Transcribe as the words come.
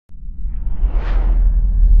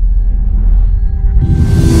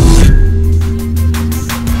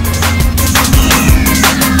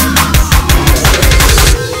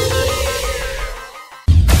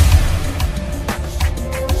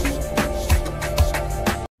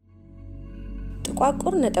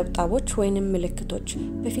ጥቋቁር ነጠብጣቦች ወይንም ምልክቶች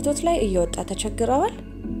በፊቶት ላይ እየወጣ ተቸግረዋል?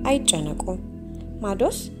 አይጨነቁ።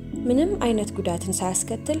 ማዶስ ምንም አይነት ጉዳትን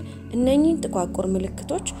ሳያስከትል እነኚህን ጥቋቁር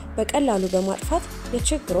ምልክቶች በቀላሉ በማጥፋት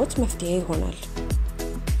የችግሮት መፍትሄ ይሆናል።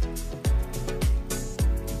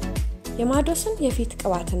 የማዶስን የፊት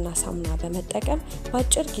ቅባትና ሳሙና በመጠቀም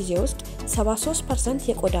በአጭር ጊዜ ውስጥ 73%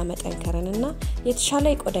 የቆዳ መጠንከርንና የተሻለ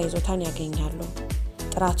የቆዳ ይዞታን ያገኛሉ።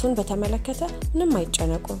 ጥራቱን በተመለከተ ምንም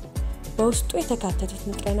አይጨነቁ። በውስጡ የተካተቱት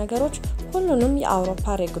ንጥረ ነገሮች ሁሉንም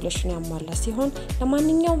የአውሮፓ ሬጉሌሽን ያሟላ ሲሆን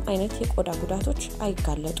ለማንኛውም አይነት የቆዳ ጉዳቶች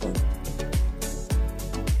አይጋለጡም።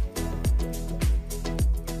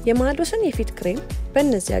 የማዶስን የፊት ክሬም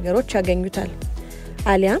በእነዚህ ሀገሮች ያገኙታል።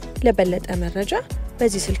 አሊያም ለበለጠ መረጃ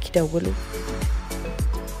በዚህ ስልክ ይደውሉ።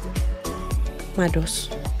 ማዶስ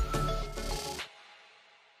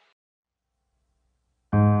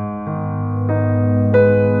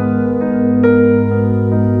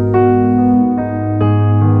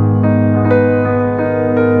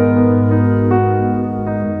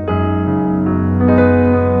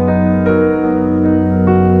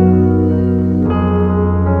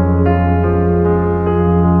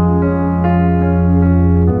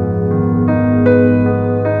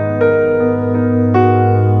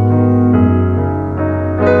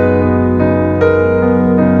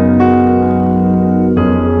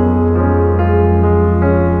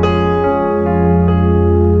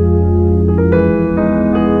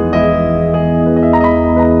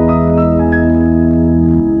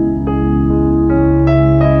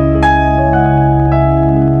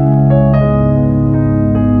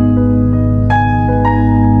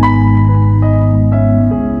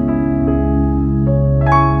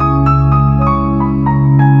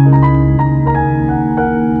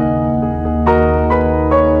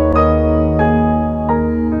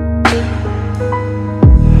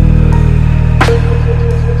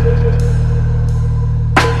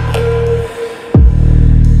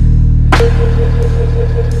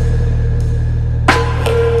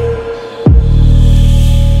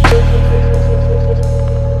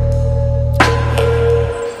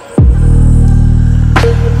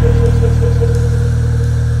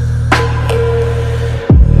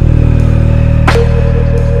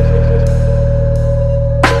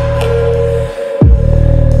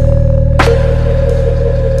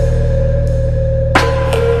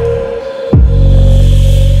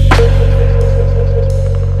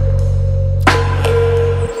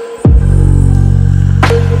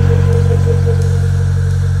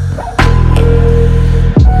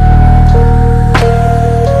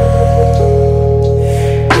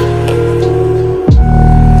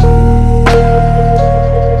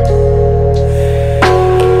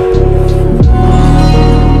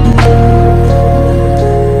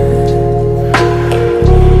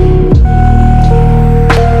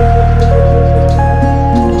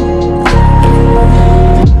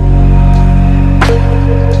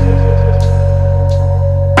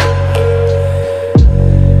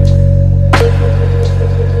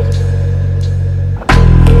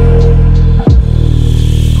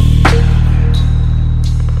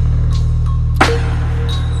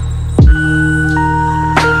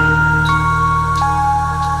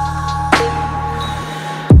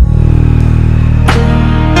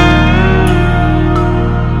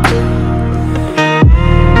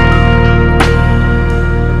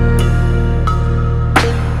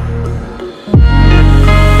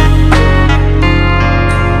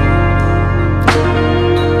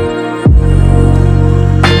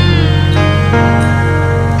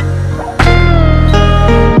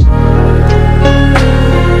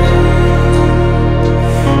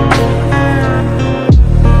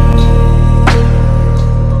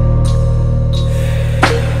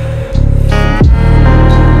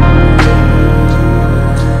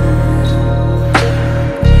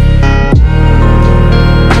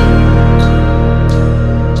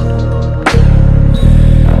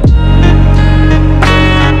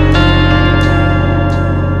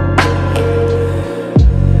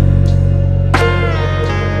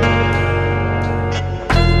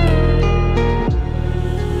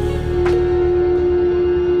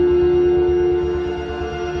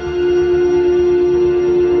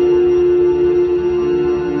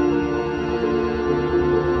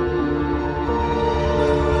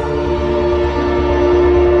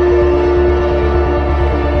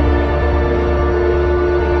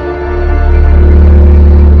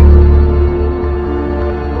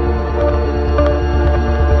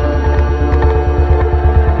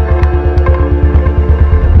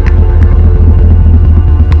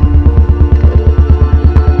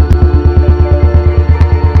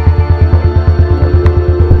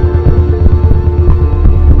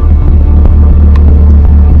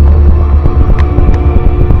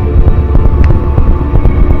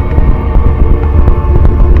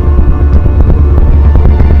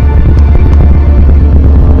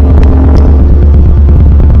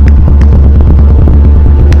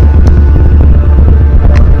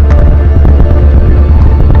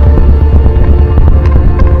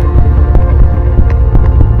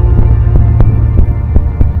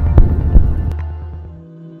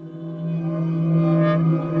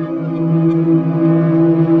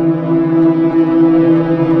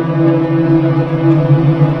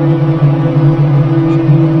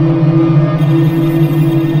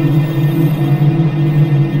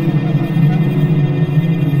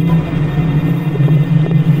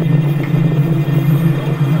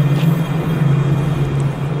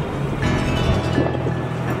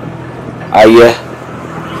አየህ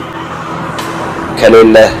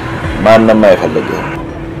ከሌለ ማንንም አይፈልግም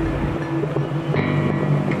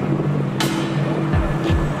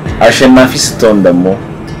አሸናፊ ስትሆን ደግሞ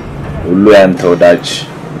ሁሉ ያንተ ወዳጅ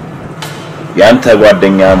ያንተ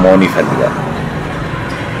ጓደኛ መሆን ይፈልጋል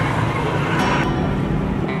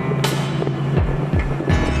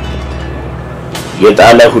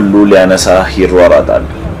የጣለ ሁሉ ሊያነሳ ይሯሯጣል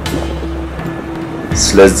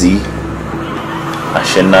ስለዚህ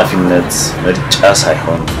አሸናፊነት ምርጫ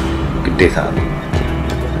ሳይሆን ግዴታ ነው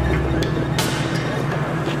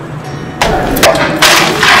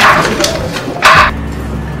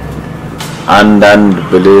አንዳንድ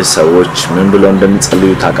ብልህ ሰዎች ምን ብለው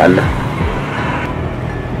እንደሚጸልዩ ታውቃለህ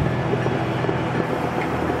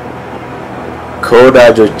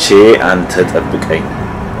ከወዳጆቼ አንተ ጠብቀኝ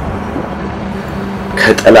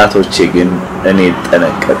ከጠላቶቼ ግን እኔ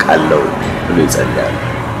እጠነቀቃለሁ ብሎ ይጸልያል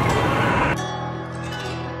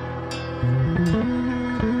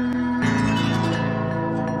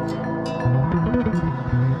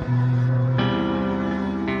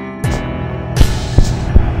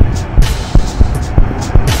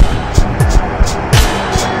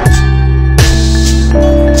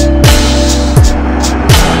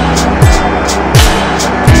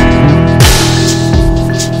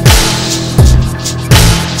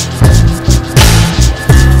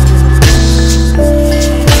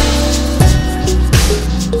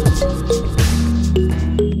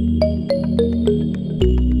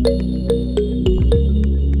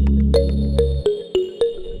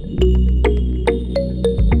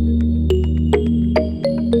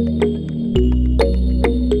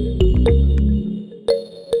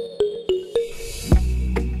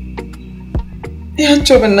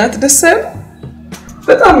ያቸው በእናት ደሰም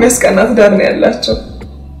በጣም ያስቀናት ዳር ነው ያላቸው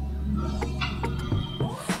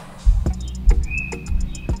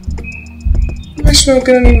መሽኖ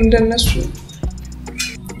ግን እንደነሱ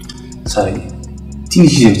ሳሪ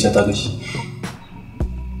ትንሽ ብቻ ታገሽ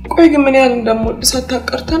ቆይ ግን ምን ያህል እንደምወድ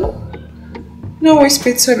ሳታቀርተ ነው ወይስ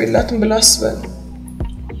ቤተሰብ የላትም ብላ አስበህ ነው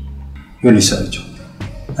ይልሳቸው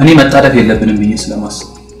እኔ መጣደፍ የለብንም ብዬ ስለማስብ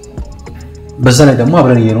በዛ ላይ ደግሞ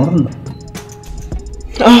አብረን እየኖርን ነው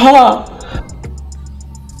አሃ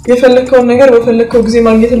የፈለከው ነገር በፈለከው ጊዜ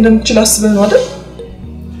ማግኘት እንደምትችል አስበህ ነው አይደል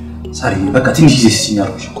ሳሪ በቃ ትንሽ ጊዜ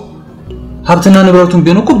ሲኛሮሽ እኮ ሀብትና ንብረቱን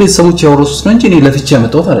ቢሆን እኮ ቤተሰቦች ያወረሱት ነው እንጂ እኔ ለፍቼ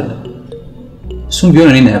ያመጣሁት አይደለም እሱም ቢሆን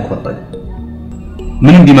እኔን ያቆርጣል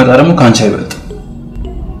ምንም ቢመጣ ደግሞ ካንቺ አይበልጥ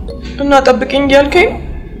እና ጠብቂኝ ያልከኝ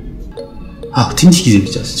አዎ ትንሽ ጊዜ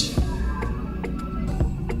ብቻ እስቲ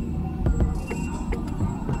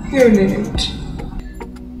ይኸውልህ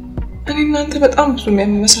እኔ እናንተ በጣም ብዙ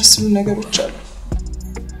የሚያመሳስሉ ነገሮች አሉ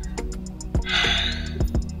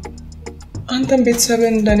አንተም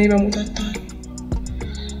ቤተሰብን እንደኔ በሞታታል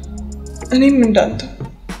እኔም እንዳንተ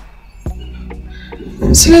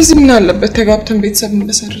ስለዚህ ምን አለበት ተጋብተን ቤተሰብ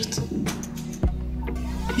እንመሰርት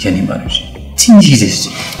የኔ ማለት ትንሽ ጊዜ እስቲ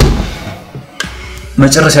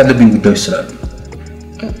መጨረስ ያለብኝ ጉዳዮች ስላሉ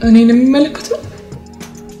እኔንም የሚመለከት ነው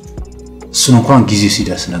እሱን እንኳን ጊዜ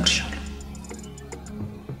ሲደርስ ነግርሻለሁ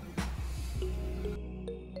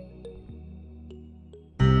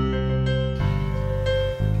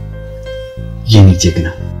የኔ ጀግና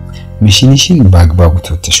ሚሽንሽን በአግባቡ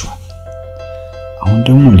ተወጥተሽዋል አሁን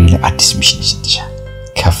ደግሞ ሌላ አዲስ ሚሽን ይሰጥሻል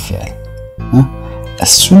ከፍ ያለ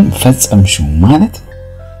እሱን ፈጸምሽው ማለት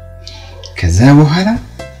ከዛ በኋላ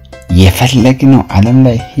የፈለግነው ዓለም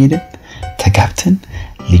ላይ ሄደን ተጋብተን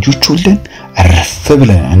ልጆች ወልደን አረፍ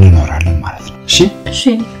ብለን እንኖራለን ማለት ነው እሺ እሺ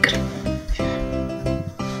ፍቅር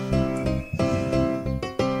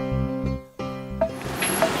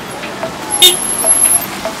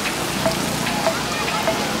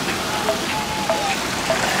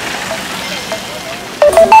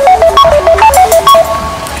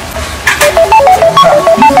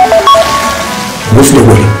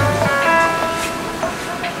ወስደውልኝ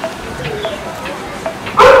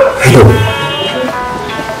ሄሎ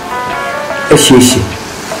እሺ እሺ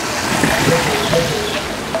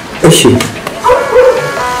እሺ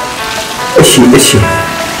እሺ እሺ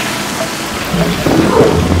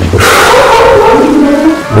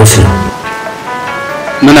ወስለ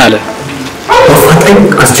ምን አለ በፋጣኝ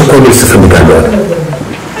አስቸኳይ መልስ ፈልጋለሁ አለ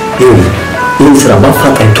ይሄን ስራ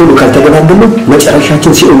በፋጣኝ ቶሎ ካልተገባደሉ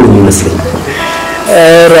መጨረሻችን ሲኦል ነው የሚመስለኝ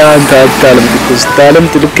ራንታ አታለም ኩስታለም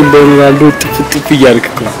ትልቅ እንደሆነላሉ ጥፍጥፍ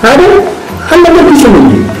ይያርክኩ አይደል አለበትሽ ነው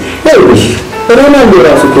ይኸውልሽ ሮናልዶ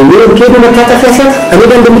ራሱ እኮ ከሄደ መታጠፊያ ሲያት እኔ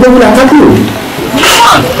ጋር እንደሚደውል አታውቂም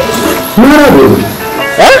ማራዶና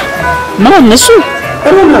ማን እሱ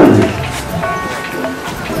ሮናልዶ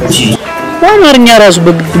በአማርኛ ራሱ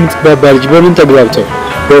በግድ የምትባባል ልጅ በምን ተግባብተው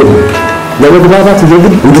ለመግባባት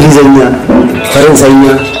የግድ እንግሊዘኛ ፈረንሳይኛ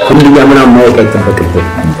እንግሊዝኛ ምናምን ማወቅ አይጠበቅብህም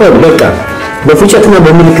በቃ በፍጨትና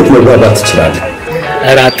በምልክት መግባባት ትችላለህ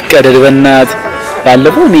አራት ቀደድ በእናት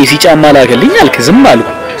ባለፈው እኔ ሲጫማ ላከልኝ አልክ ዝም አልኩ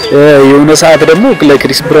የሆነ ሰዓት ደግሞ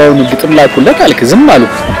ለክሪስ ብራውን ግጥም ላኩለት አልክ ዝም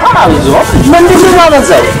አልኩ ምንድነው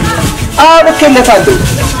ማበዛው አልከለታለሁ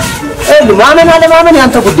ማመን አለማመን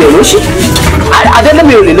ያንተ ጉዳይ ነው እሺ አይደለም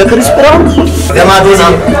ይኸውልህ ለክሪስ ብራውን ለማዶና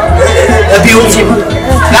ቢዮንሴ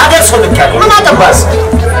ያገር ሰው ልካል ምን አጠባስ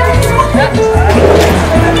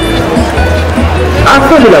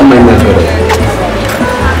አፈል ለማይነገር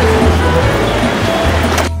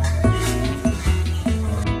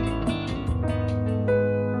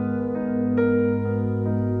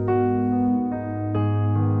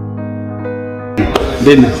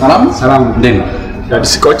ደህና ሰላም ደህና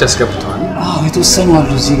አዲስ እቃዎች አስገብተዋል የተወሰኑ አሉ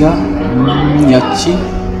እዚህ ጋር ያቺ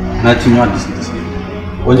ናችኛው አዲስ ነው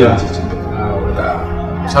ወንጀል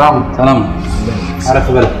ሰላም አረፍ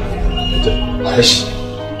በል እሺ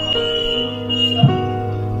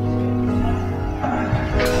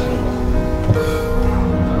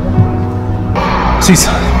ሲስ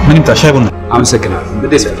ምን ይምጣ ሻይ ቡና አመሰግናለሁ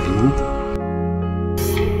እንዴት ያልከኝ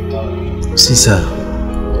ሲስ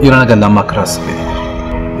የሆነ ነገር ላማክርህ አስቤ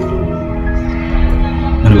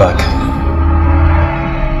ምን እባክህ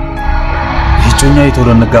ይህችኛ የቶሎ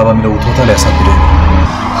እንጋባ የሚለው ቶታል ያሳብደኝ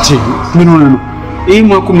ምን ሆነ ነው ይሄ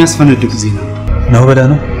ማቁ የሚያስፈነድ ጊዜ ነው ብለህ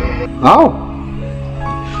ነው አዎ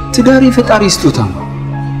ትዳር የፈጣሪ ስጦታ ነው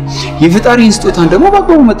የፈጣሪን ስጦታን ደግሞ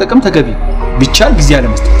በአግባቡ መጠቀም ተገቢ ቢቻል ጊዜ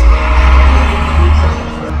አለመስጠት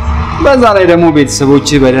በዛ ላይ ደግሞ ቤተሰቦች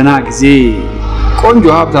በደህና ጊዜ ቆንጆ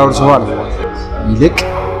ሀብት አውርሰዋል ይልቅ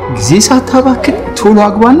ጊዜ ሳታባክን ቶሎ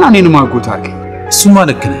አግባና እኔንም አጎታክ እሱማ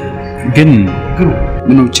ልክ ነህ ግን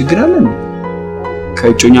ምነው ችግር አለ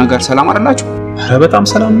ከእጮኛ ጋር ሰላም አይደላችሁ ኧረ በጣም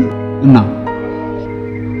ሰላም ነው እና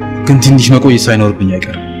ግን ትንሽ መቆየት ሳይኖርብኝ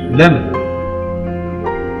አይቀርም ለምን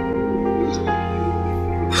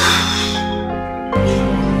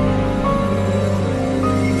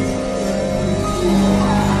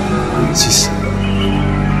ሲስ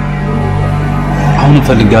አሁን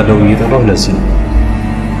ፈልጋለሁ እየጠራሁ ለዚህ ነው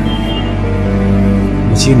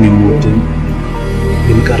መቼም የምወድህ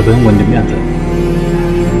የምቀርብህም ወንድሜ አንተ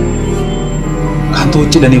ካንተ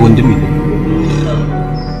ውጭ ለኔ ወንድም የለም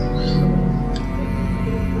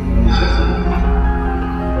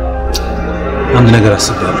አንድ ነገር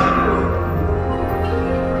አስቤያለሁ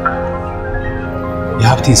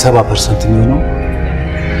የሀብቴን 70% የሚሆነው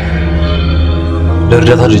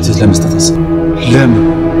ለእርዳታ ድርጅት ለመስጠት አስብ ለምን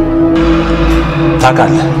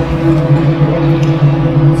ታውቃለህ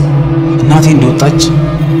እናቴ እንደወጣች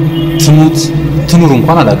ትሙት ትኑር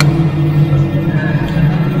እንኳን አላውቅም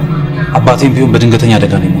አባቴም ቢሆን በድንገተኛ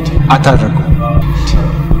አደጋ ነው የሞተው አታደርገው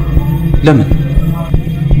ለምን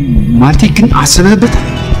ማለቴ ግን አስበህበታል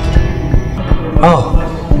አዎ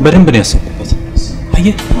በደንብ ነው ያሰብኩበት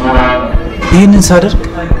አየህ ይህንን ሳደርግ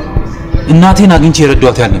እናቴን አግኝቼ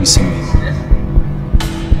የረዳኋት ያለ የሚሰማኝ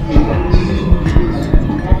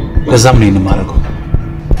ለዛም ነው ይሄንን ማድረገው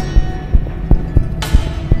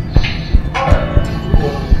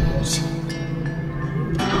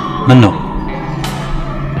ምን ነው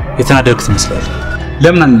የተናደድክ ትመስላለህ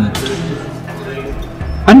ለምን አልናደድ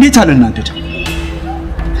እንዴት አልናደድ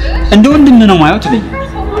እንደ ወንድም ነው ማየው ትለኝ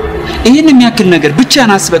ይሄን የሚያክል ነገር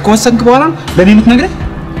ብቻህን አስበህ ከወሰንክ በኋላ ለኔ የምትነግረኝ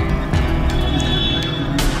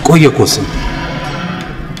ቆየ እኮ ወሰንክ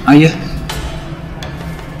አየህ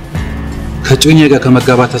ከጮኛ ጋር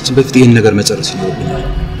ከመጋባታችን በፊት ይሄን ነገር መጨረስ ይኖርብኛል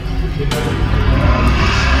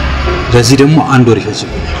ለዚህ ደግሞ አንድ ወር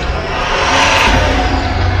ይፈጅብኛል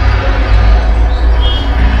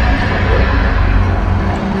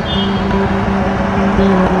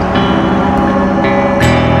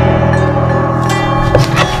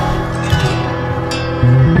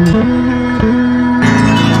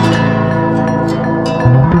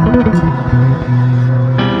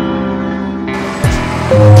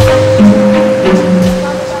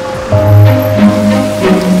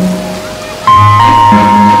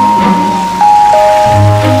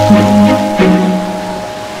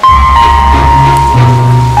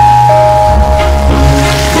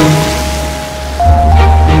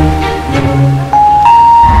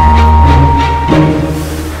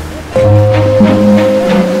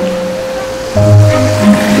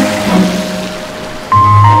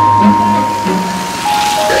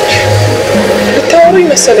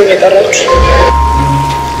መሰለኝ የጠራችሁ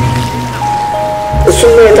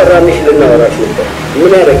እሱማ የጠራንሽ ልናወራሽ ነበር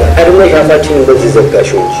ምን ያደርጋል አድማሽ አፋችን እንደዚህ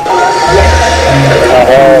ዘጋሽው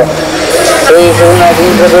ሰውና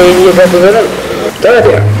ጉንተበይ እየተበለ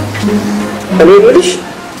ታዲያ እኔ ብልሽ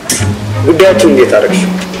ጉዳያችን እንዴት አደረግሽ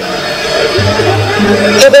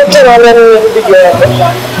ተበተን አለን ብዬዋለሁ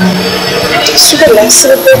እሱ ግን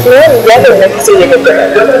ላስብበት ነው ያለው ነገር እየገባኝ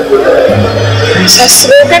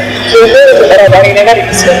ሳስበው ግን የሆነ ተጠራጣሪ ነገር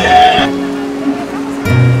ይመስላል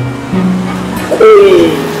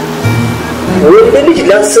ወንድ ልጅ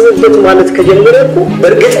ላስብበት ማለት ከጀመረ እኮ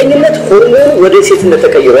በእርግጠኝነት ሆርሞን ወደ ሴትነት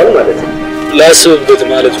ተቀይሯል ማለት ነው ላስብበት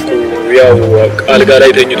ማለት እኮ ያው አልጋ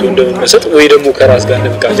ላይ ተኝቶ እንደመሰጥ ወይ ደግሞ ከራስ ጋር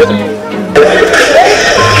እንደመቃጀት ነው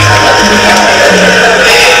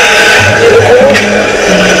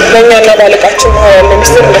ለኛና ባለቃችን ያለው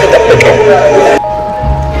ሚስጥር እንደተጠበቀ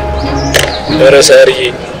ረሳሪ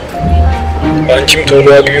አንቺም ቶሎ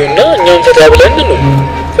አግዩና እኛም ተታብለን ነው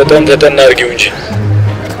በጣም ተጠናርጊው እንጂ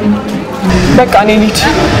በቃ እኔ ልጅ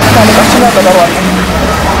ባለቃችን አቀጠሯል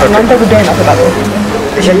እናንተ ጉዳይ ነው ተጣጣው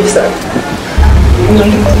ተሸሚስታ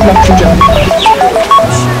እናንተ ጃ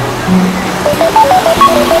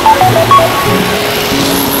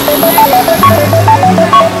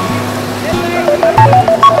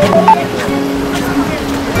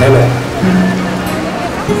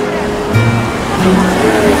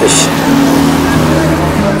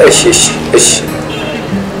እሺ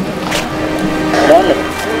ማነው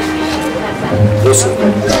እሱ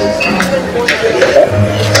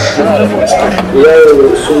ያው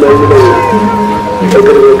እሱ ላይ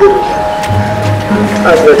እግር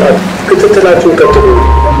አስበጣት ክትትላችሁን ቀጥሉ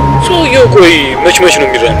ሰውየው ቆይ መች ነው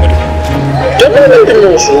የሚራመደው ደግሞ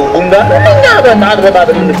ምንድነው እሱ ጉንዳ እኛ በጣም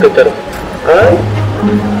የምንከተለው አይ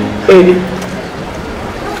ኤዲ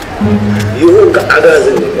ይሁን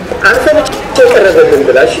ከአጋዝን አንተ ብቻ ተቀረበልን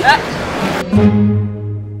ብላሽ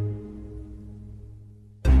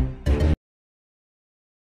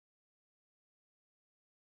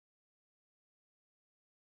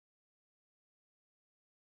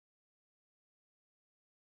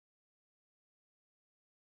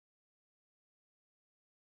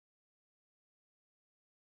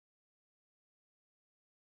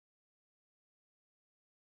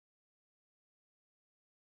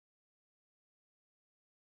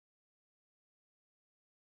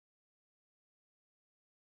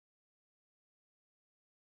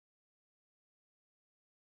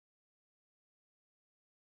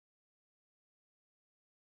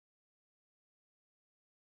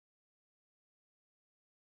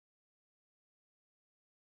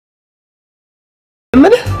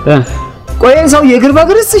ቆየን ሰው የግር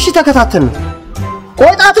በግርስ እሺ ተከታተል ነው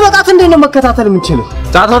ቆይ ጣት በጣት እንዴት ነው መከታተል የምንችለው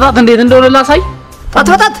ጣት በጣት እንዴት እንደሆነ ላሳይ ጣት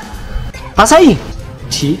በጣት አሳይ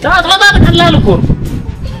ጣት በጣት ቀላል እኮ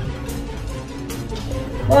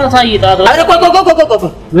አሳይ ጣት አረ ቆይ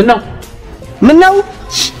ምን ነው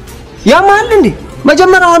ያማል እንዴ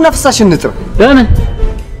መጀመሪያው ነፍሳሽ እንጥር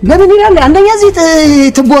ለምን ይላል አንደኛ እዚህ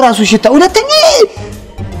ትቦራሱ ሽታ ሁለተኛ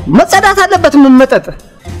መጸዳት አለበት ምን መጠጥ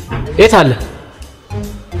የት አለ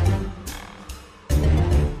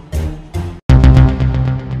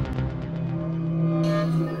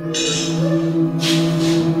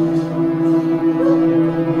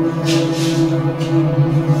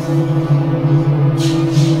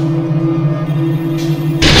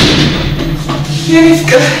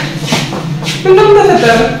ፍቅር ምንም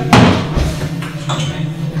ተፈጠረ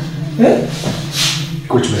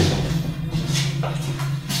ቁጭ በይ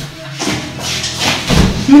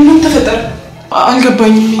ምንም ተፈጠረ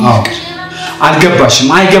አልገባኝም ፍቅር አልገባሽም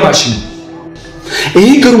አይገባሽም ይሄ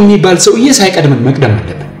ግሩ የሚባል ሰውዬ ሳይቀድመን መቅደም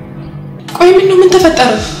አለበት ቆይ ምን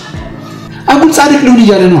ተፈጠረ አጉል ጻድቅ ሊሆን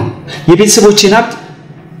ይያለ ነው የቤተሰቦቼን ሀብት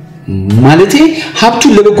ማለቴ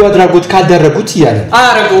ሀብቱን ለበጎ አድራጎት ካልደረጉት ይያለ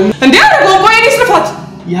አረጋው እንዴ አረጋው ቆይ እኔ ስፋት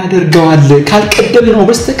ያደርጋዋል ካልቀደም ነው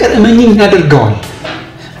በስተቀር እመኝኝ ያደርጋዋል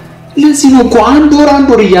ለዚህ ነው እኮ አንድ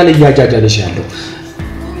ወር ይያለ ያጃጃለሽ ያለው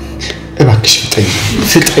እባክሽ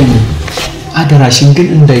ፍጠኝ አደራሽን ግን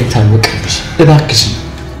እንዳይታወቅብሽ እባክሽ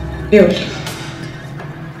ይኸውልህ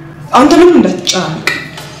አንተ ምንም እንዳትጨናነቅ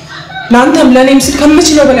ለአንተም ለእኔም ስል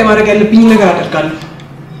ከምችለው በላይ ማድረግ ያለብኝ ነገር አደርጋለሁ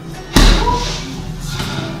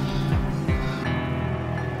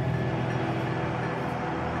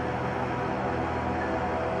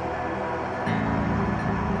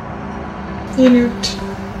ይሄውት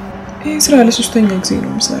ይሄ ስራ ለሶስተኛ ጊዜ ነው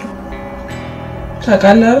የምሰራው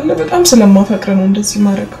ታውቃለህ አይደል በጣም ስለማፈቅር ነው እንደዚህ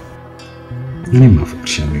ማድረግ እኔም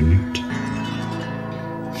አፈቅርሻለሁ ይሄውት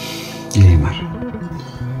ይሄማር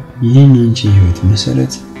ይሄን አንቺ ህይወት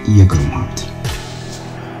መሰረት የግሩም ሀብት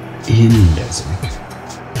ይሄን እንዳዘነክ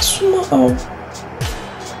እሱማ አዎ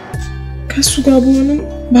ከሱ ጋር ሆነን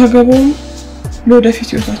ባገባውም ለወደፊት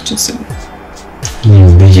ህይወታችን ስለ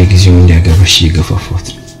በየጊዜው እንዲያገባሽ እየገፋፋሁት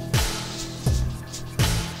ነው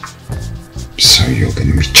ሰውየው ግን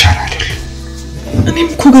የሚቻል አይደል እኔም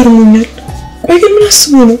እኮ ገርሞኛል ቆይ ግን ምን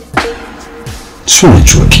አስቦ ነው እሱ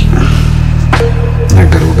ነች ወቂ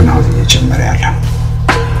ነገሩ ግን አሁን እየጨመረ ያለው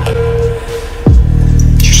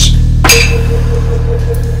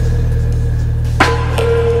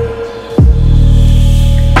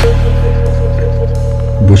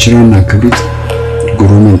ቦችራና ክብሪት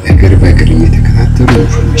ጉሩምን እግር በእግር እየተከታተሉ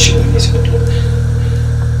ኢንፎርሜሽን ይሰጣሉ።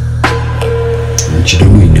 አንቺ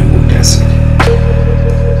ደግሞ እንደሞዳስ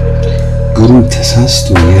ጉሩም ተሳስቶ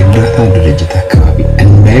የእርዳታ ድርጅት አካባቢ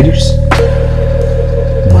እንዳይደርስ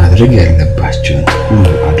ማድረግ ያለባቸውን ሁሉ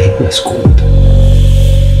አድርጎ ያስቆሙት።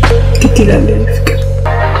 ትክክለኛ ፍቅር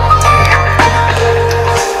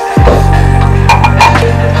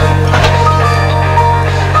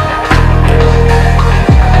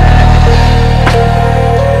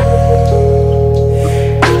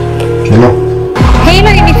ሄሎ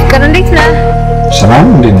የኔ ፍቅር እንዴት ነህ? ሰላም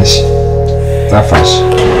እንዴት ነሽ? ጠፋሽ?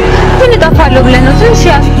 ምን እጠፋለሁ ብለህ ነው? ትንሽ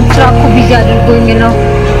ያስኩት ስራ እኮ ቢዚ አድርጎኝ ነው።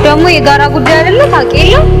 ደግሞ የጋራ ጉዳይ አይደለ ታውቂ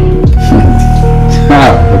የለም?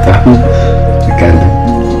 በጣም ትቀልድ።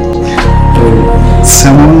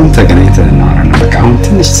 ሰሞኑን ተገናኝተን እናወራለን። በቃ አሁን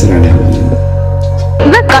ትንሽ ስራ ላይ ሆነን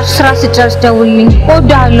በቃ ስራ ስጨርስ ደውልልኝ።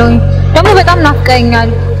 እወድሃለሁኝ። ደግሞ በጣም ናፍቀኸኛል።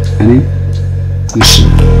 እኔ እሺ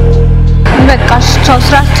በቃ ቻው።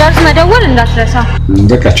 ስራ ስጨርስ መደወል እንዳትረሳ።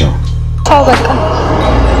 በቃ ቻው። ቻው በቃ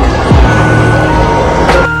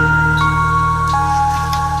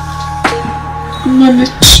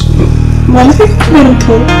ማለት ነው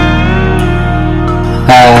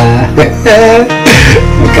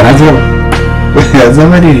ከናዝሮ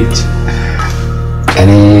ዘመኔ ነች።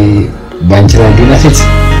 እኔ ባንቺ ላይ ሌላ ሴት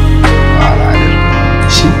አላደርግም።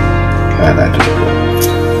 እሺ አላደርግም።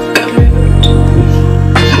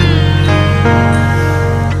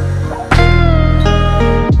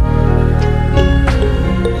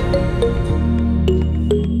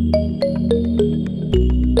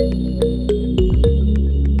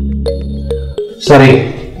 Sorry.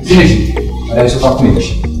 Finish. I was talking English.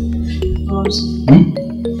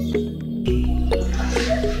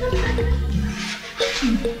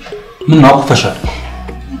 ምን አውቀሻል?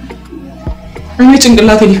 እኔ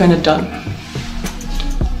ጭንቅላቴ ሊፈነዳ ነው።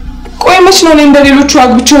 ቆይ መች ነው እንደሌሎቹ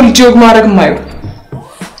አግብቼው ልጅ ወግ ማድረግ ማየው?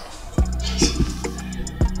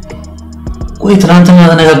 ቆይ ትናንትና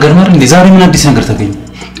ተነጋገርን አይደል እንዴ? ዛሬ ምን አዲስ ነገር ተገኘ?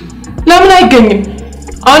 ለምን አይገኝም?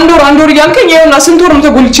 አንድ ወር እያልከኝ ይኸውና ስንት ወር ነው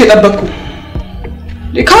ተጎልቼ የጠበቅኩ?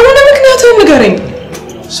 ካልሆነ ምክንያቱም ንገረኝ።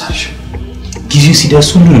 ሳሽ ጊዜ ሲደርስ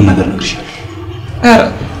ሁሉንም ነገር ነግርሻለሁ። ኧረ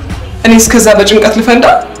እኔ እስከዛ በጭንቀት ልፈንዳ?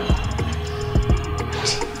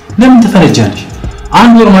 ለምን ትፈነጃለሽ?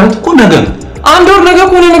 አንድ ወር ማለት እኮ ነገ ነው። አንድ ወር ነገ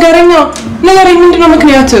ከሆነ ንገረኛ። ንገረኝ፣ ምንድነው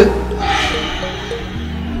ምክንያት?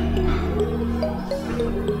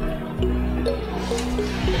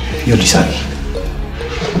 ይልሳል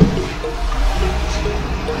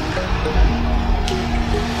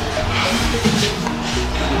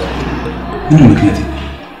ምን ምክንያት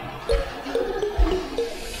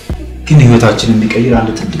ግን ህይወታችንን የሚቀይር አንድ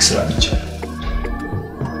ትልቅ ስራ ነች።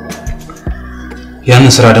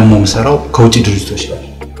 ያንን ስራ ደግሞ የምሰራው ከውጪ ድርጅቶች ላይ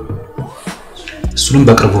እሱንም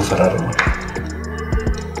በቅርቡ ፈራረማለሁ።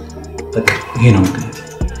 በቃ ይሄ ነው ምክንያት።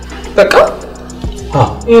 በቃ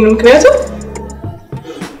ይሄ ነው ምክንያቱ?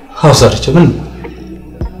 ዛሬ ምን?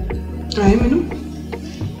 አይ ምንም።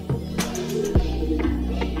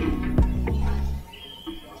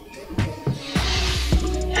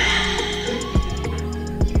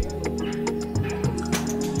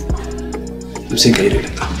 ልብሴ ቀይሬ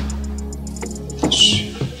ልምጣ።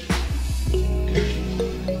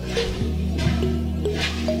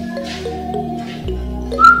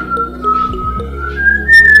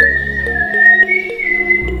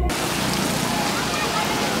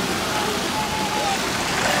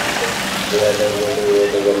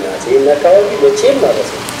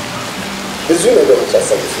 ብዙ ነገሮች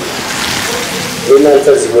አሳልፉ የእናንተ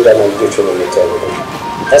እዚህ ጎዳና ልጆች ነው የሚታወቁት።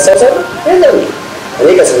 ታሳሳለህ የለም እኔ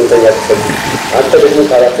ከስምንተኛ ክፍል አንተ ደግሞ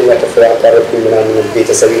ከአራተኛ ክፍል አቋረጥኩኝ ምናምን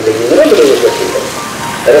ቤተሰብ ይለኝ ምንም ብሎ ነገር የለም።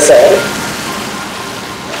 ረሳኸው?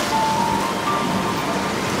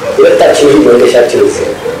 ሁለታችንም መነሻችን እዚህ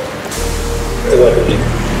ነው።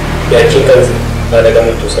 ያቺን ቀን አደጋ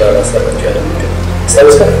መጥቶ ስራ ላሰራችሁ ያለ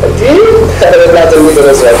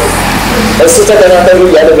እሱ ተከታተሉ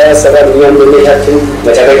ያለ ያሰራል። እኛም መነሻችን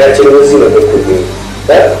መጨረሻችን እዚህ ነው።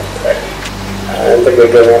 አንተ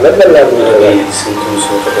ገገማ ለበላም ስንቱ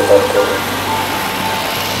ሰው ተከታተለ።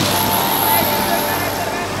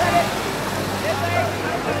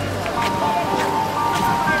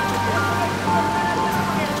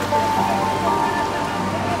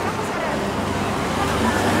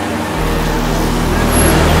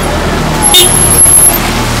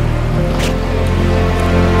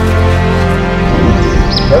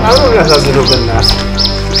 በጣም ነው ያሳዝነው። በእናትህ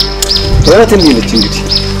ወራት እንዲልች እንግዲህ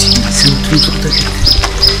ስንቱን ተከታተል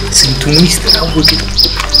ስንቱን ሚስጥር አወቀ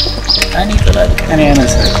እኔ ጥላቅ እኔ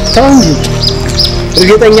ያነሳል ታንጂ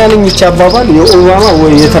እርግጠኛ ነኝ ይቻባባል የኦባማ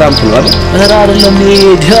ወይ የትራምፕ ነው አይደል? ኧረ አይደለም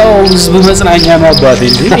ዲያው ህዝብ መጽናኛ ነው አባቴ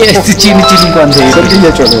እንዴ እቺን እንኳን ተይው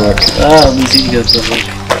ነው ማለት ሚስጥር ገዝተው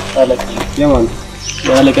አለቀ የማን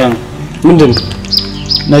ያለቀ ምንድን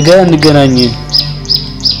ነገ እንገናኝ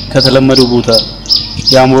ከተለመደው ቦታ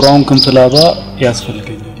ያሞራውን ክንፍላባ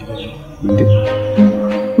ያስፈልገኛል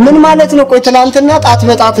ምን ማለት ነው? ቆይ ትላንትና ጣት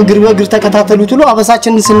በጣት እግር በእግር ተከታተሉት ብሎ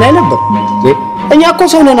አበሳችንን ስናይ ነበር። እኛ እኮ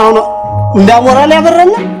ሰው ነን። አሁን እንዳሞራ ላይ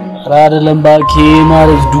ያበረና አይደለም ባኪ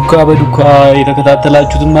ማለት ዱካ በዱካ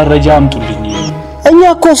የተከታተላችሁትን መረጃ አምጡልኝ። እኛ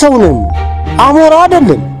እኮ ሰው ነን፣ አሞራ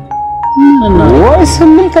አይደለም። ወይ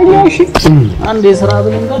ስምንተኛ እሺ አንዴ ስራ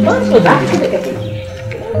ብለን ገባን።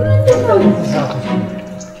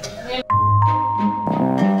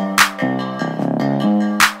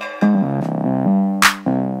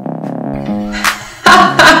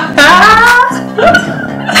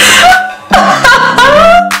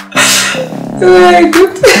 Very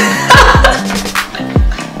good.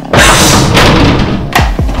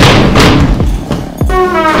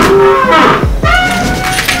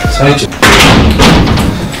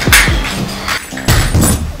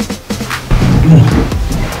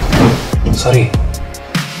 Sorry.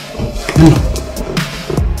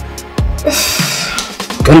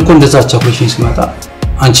 ቀን እኮ እንደዛ ቻኮልሽኝ ስመጣ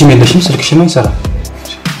አንቺም የለሽም ስልክሽም አይሰራም።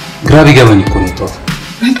 ግራ ቢገባኝ እኮ ነው የጠዋት።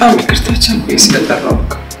 በጣም ይቅርታ ቻልኩኝ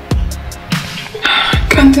ስለጠራሁት።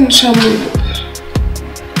 ቀን ትንሽ አሞኝ ነበር።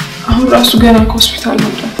 አሁን ራሱ ገና ከሆስፒታል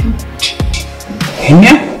መጣሁ። እኛ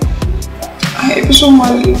አይ ብዙም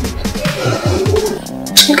አይደለም።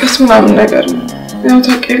 ጭንቀት ምናምን ነገር ነው። ያው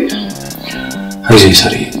ታውቂያለሽ። አይዞሽ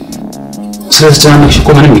ሰሪ። ስለተጨናነቅሽ እኮ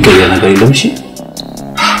ምንም የሚቀየር ነገር የለም እሺ?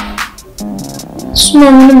 እሱማ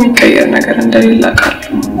ምንም የሚቀየር ነገር እንደሌለ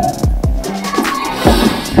አውቃለሁ።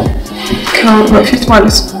 ከአሁን በፊት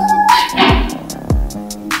ማለት ነው።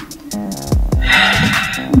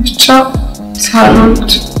 ብቻ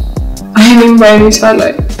ሳልወልድ አይኔም ባይኔ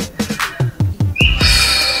ሳላይ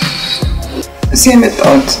እዚህ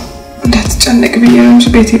የመጣሁት እንዳትጨነቅ ብዬ ነው እንጂ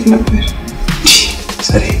ቤት ሄድ ነበር።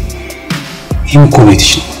 ሰሪ ይህም እኮ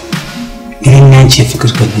ቤትሽ ነው። ይህን አንቺ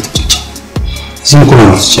የፍቅር ገነት ብቻ እዚህም እኮ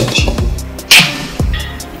መኖር ትችያለሽ።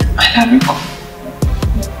 አላረኩም።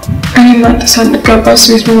 እኔ እናንተ ሳንጋባ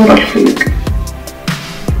ቤት መኖር አልፈልግም።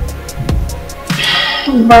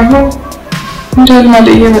 ባይሆን እንደ ህልም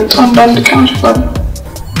ላይ እየመጣሁ አንዳንድ ቀን አርፋለሁ።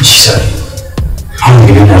 እሺ ሰሪ አሁን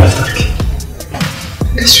እንግዲህ እናረፍታርኪ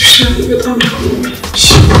እሱ ይሻላል። በጣም ደክሞኛል።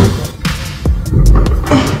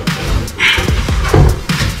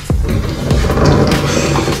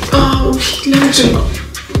 ለምንድን ነው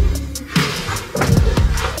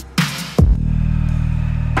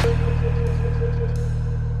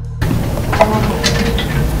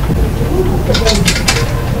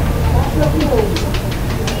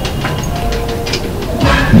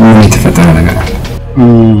ምን የተፈጠረ ነገር አለ?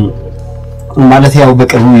 ማለት ያው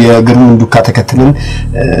በቅርቡ የእግሩን ዱካ ተከትለን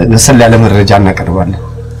በሰል ያለ መረጃ እናቀርባለን።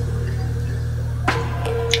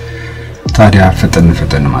 ታዲያ ፈጠን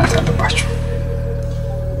ማለት አለባችሁ።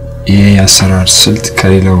 ይሄ የአሰራር ስልት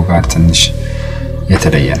ከሌላው ጋር ትንሽ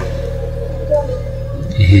የተለየ ነው።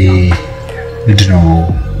 ይሄ ምንድነው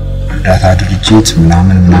እርዳታ ድርጅት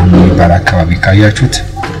ምናምን የሚባል አካባቢ ካያችሁት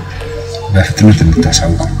በፍጥነት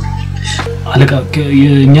እንድታሳውቁ። አለቃ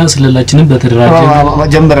የኛ ስለላችንን በተደራጀ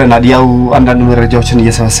ጀምረናል። ያው አንዳንድ መረጃዎችን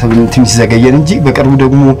እየሰበሰብን ትንሽ ዘገየን እንጂ በቅርቡ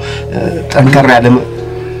ደግሞ ጠንከር ያለ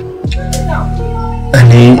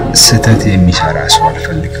እኔ ስህተት የሚሰራ ሰው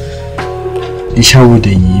አልፈልግም።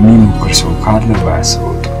 ሊሸውደኝ የሚሞክር ሰው ካለ ባያስበው።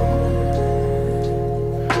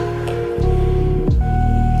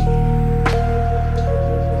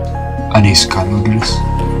 እኔ እስካለሁ ድረስ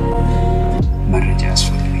መረጃ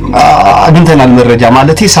ያስፈልጋል። አግኝተናል መረጃ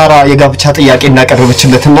ማለት ሳራ የጋብቻ ጥያቄ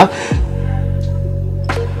እናቀርበችለትና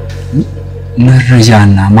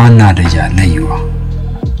መረጃና ማናደጃ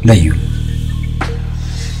ለዩ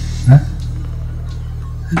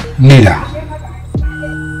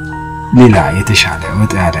ሌላ የተሻለ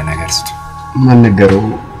ወጣ ያለ ነገር ስጡ። ማንገረው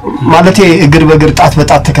ማለት እግር በእግር ጣት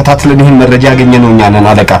በጣት ተከታትለን ይሄን መረጃ ያገኘነው እኛ ነን።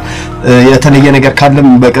 አለቃ የተለየ ነገር ካለም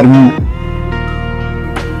በቅርቡ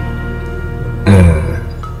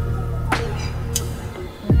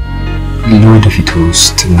ለወደፊቱ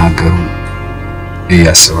ስትናገሩ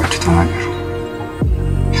እያሰባችሁ ተናገሩ።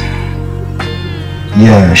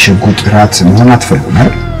 የሽጉጥ ራት መሆን አትፈልጉም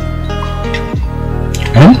አይደል?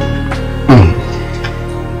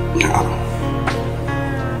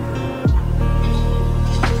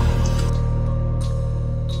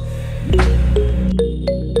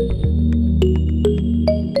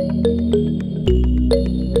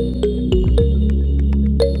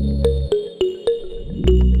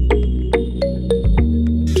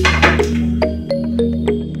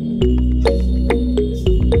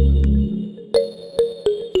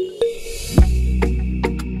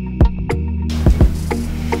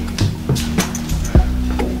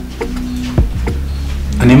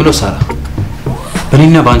 እኔ ምለው ሳራ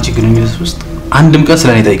በእኔና ባንቺ ግንኙነት ውስጥ አንድም ቀን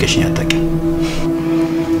ስለኔ ጠይቀሽኝ አታውቂም።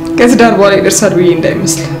 ከዚህ ዳር በኋላ ይደርሳል ብዬ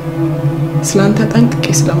እንዳይመስል ስላንተ ጠንቅቄ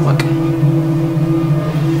ስለማውቅ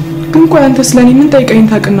ግን ቆይ አንተ ስለኔ ምን ጠይቀኝ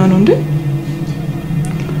ታውቅና ነው እንዴ?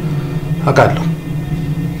 አውቃለሁ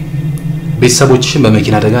ቤተሰቦችሽን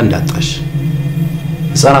በመኪና አደጋ እንዳጣሽ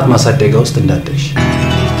ህፃናት ማሳደጊያ ውስጥ እንዳደግሽ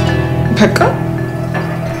በቃ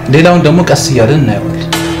ሌላውን ደግሞ ቀስ እያለን እናየዋለን።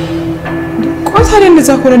 ቆይ ታዲያ እንደዛ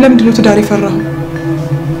ከሆነ ለምንድን ነው ትዳር የፈራኸው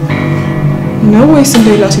ነው ወይስ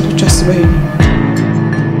እንደሌላ ሴቶች አስበህ ነው?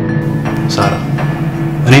 ሳራ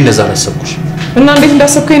እኔ እንደዛ አላሰብኩሽ እና እንዴት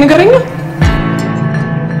እንዳሰብከኝ ንገረኛ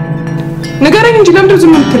ንገረኝ እንጂ ለምንድን ነው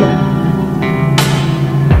ዝም የምትለው?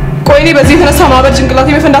 ቆይ እኔ በዚህ የተነሳ ማበድ ጭንቅላቴ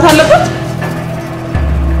መፈንዳት አለበት?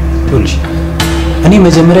 ይኸውልሽ እኔ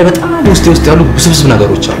መጀመሪያ በጣም ውስጥ ያሉ ውስብስብ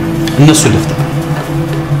ነገሮች አሉ እነሱ ልፍታ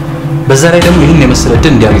በዛ ላይ ደግሞ ይሄን የመሰለ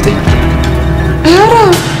ድል እንዲያገኝ ኧረ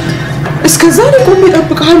እስከዛ ነው ቆሜ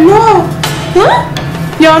እጠብቅሃለሁ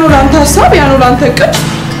ያኑ ላንተ ሐሳብ ያኑ ላንተ እቅድ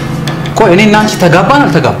ቆይ እኔ እና አንቺ ተጋባን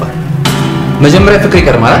አልተጋባን መጀመሪያ ፍቅር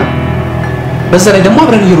ይቀርማል በዛ ላይ ደግሞ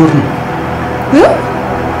አብረን እየኖርን ነው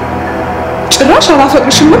ጭራሽ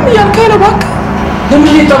አላፈቅርሽም ምን እያልከኝ ነው እባክህ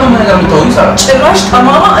ለምን የጠማማ ነገር የምታወሪው ሳራ ጭራሽ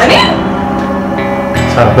ጠማማ እኔ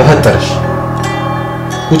ሳራ በፈጠረሽ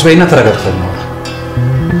ቁጭ በይና ተረጋግተን ነው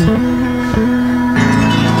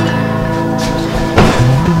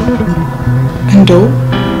እንደው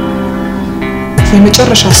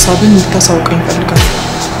የመጨረሻ ሐሳብን እንድታሳውቀኝ ፈልጋለሁ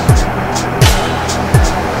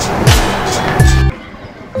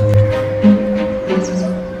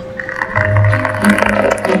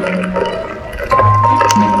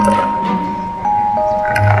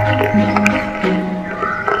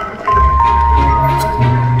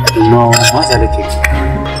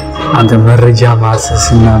አንተ መረጃ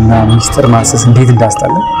ማሰስና ምናምን ሚስጥር ማሰስ እንዴት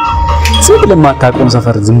እንዳስጣለ ዝም ብለህ ማታቆም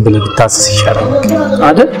ሰፈር ዝም ብለህ ብታሰስ ይሻላል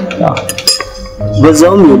አይደል?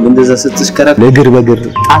 በዛውም ይሁን እንደዛ ስትሽከራ ለእግር በእግር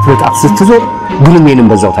ጣት በጣት ስትዞር ጉልሜንም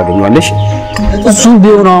በዛው ታገኘዋለሽ። እሱ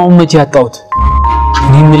ቢሆን አሁን መቼ ያጣሁት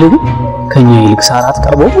እኔ የምልህ ከኛ ይልቅ ሳራ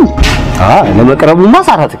ትቀርበው ለመቅረቡማ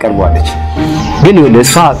ሳራ ትቀርበዋለች። ግን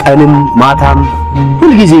ለሷ ቀንም ማታም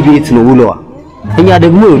ሁልጊዜ ቤት ነው ውለዋ። እኛ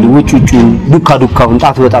ደግሞ ውጭውጭውን ዱካውን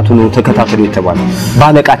ጣት በጣቱ ነው ተከታተሉ የተባለው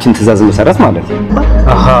ባለቃችን ትእዛዝ መሰረት ማለት ነው።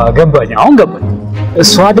 ገባኝ አሁን ገባኝ።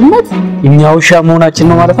 እሷ ድመት እኛ ውሻ መሆናችን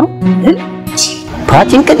ነው ማለት ነው።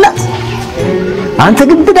 ፓጭንቅላት አንተ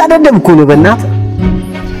ግብድ አይደለም እኮ ነው በእናትህ።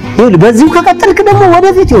 በዚሁ ከቀጠልክ ደግሞ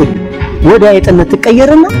ወደፊት ወደ አይጥነት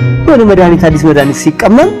ትቀየርና ወደ መድኃኒት አዲስ መድኃኒት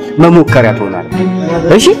ሲቀመም መሞከሪያ ትሆናለህ።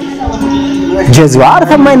 እሺ ጀዝባ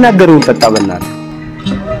አርፈ የማይናገረውን ጠጣ በእናትህ።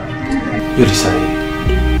 ይሪሳይ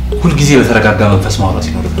ሁሉ ጊዜ በተረጋጋ መንፈስ ማውራት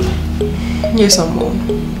ይኖርብናል። የሰማው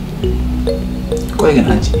ቆይ ግን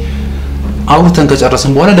አንቺ አውርተን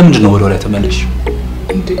ከጨረስን በኋላ ለምንድን ነው ወደ ወዲያ ተመለሽ?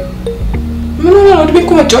 እንዴ ምን ሆነ ነው? እድሜ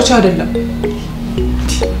እኮ መጫወቻ አይደለም።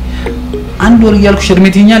 አንድ ወር እያልኩሽ እድሜ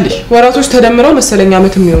ትይኛለሽ። ወራቶች ተደምረው መሰለኝ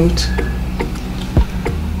አመት የሚሆኑት።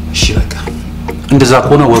 እሺ በቃ እንደዛ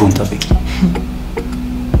ከሆነ ወሩን ጠብቂ።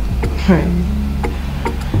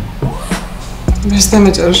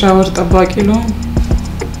 በስተመጨረሻ ወር ጠባቂ ነው።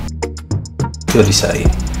 ይሪሳይ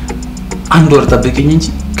አንድ ወር ጠብቂኝ እንጂ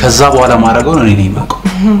ከዛ በኋላ ማረጋው ነው እኔ ነኝ የማውቀው።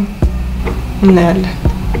 እና ያለ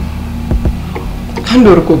አንድ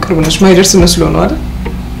ወር እኮ ቅርብ ነሽ ማይደርስ መስሎ ነው አይደል?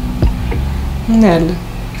 እና ያለ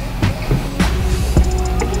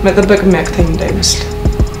መጠበቅ የሚያቅተኝ እንዳይመስል።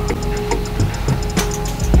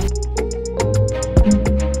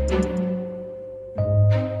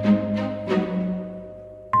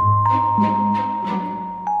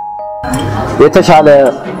 የተሻለ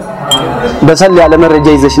በሰል ያለ መረጃ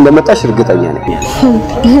ይዘሽ እንደመጣሽ እርግጠኛ ነኝ።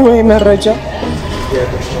 ወይ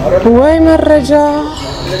መረጃ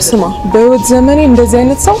ስማ በህይወት ዘመኔ እንደዚህ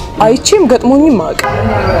አይነት ሰው አይቼም ገጥሞኝም ማቅ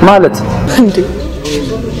ማለት እንዴ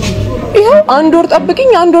ይሄው አንድ ወር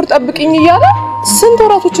ጠብቂኝ እያለ ስንት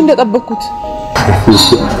ወራቶች እንደጠበቅኩት።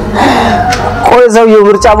 ቆይ ሰውዬው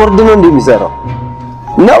ምርጫ ቦርድ ነው እንደሚሰራው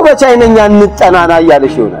ነው በቻይነኛ እንጠናና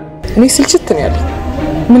እያለሽ ይሆናል። እኔ ስልችት ነው ያለኝ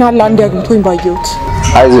ምን አለ አንድ ያግብቶኝ ባየሁት።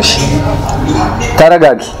 አይዞሽ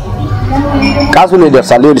ተረጋጊ ቃሱ ነው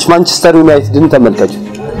ይደርሳል። ይኸውልሽ ማንቸስተር ዩናይትድን ተመልከቱ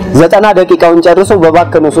 90 ደቂቃውን ጨርሶ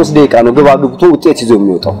በባከነው 3 ደቂቃ ነው ግባ ግብቶ ውጤት ይዞ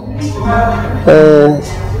የሚወጣው።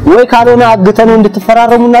 ወይ ካልሆነ አግተነው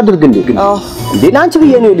እንድትፈራረሙ እናድርግ እንዴ? እንዴ ላንቺ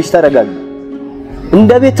ብዬ ነው። ይኸውልሽ ተረጋጊ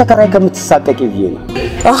እንደ ቤት ተከራይ ከምትሳቀቂ ብዬ ነው።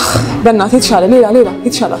 በእናትህ የተሻለ ሌላ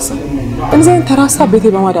የተሻለ አሰብ እንዘን ተራሳ ቤቴ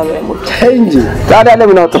በማዳበሪያ ሞልቶ እንጂ ታዲያ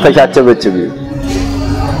ለምን አውጥተሻቸበችብ?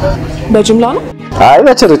 በጅምላ ነው? አይ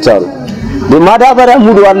በችርቻሩ ማዳበሪያ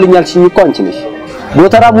ሙሉ አልኛልሽኝ እኮ አንቺ ነሽ።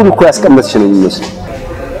 ጎተራ ሙሉ እኮ ያስቀመጥሽ ነው የሚመስለው።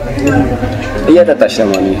 እየጠጣሽ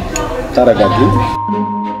ለማንኛውም ተረጋጊ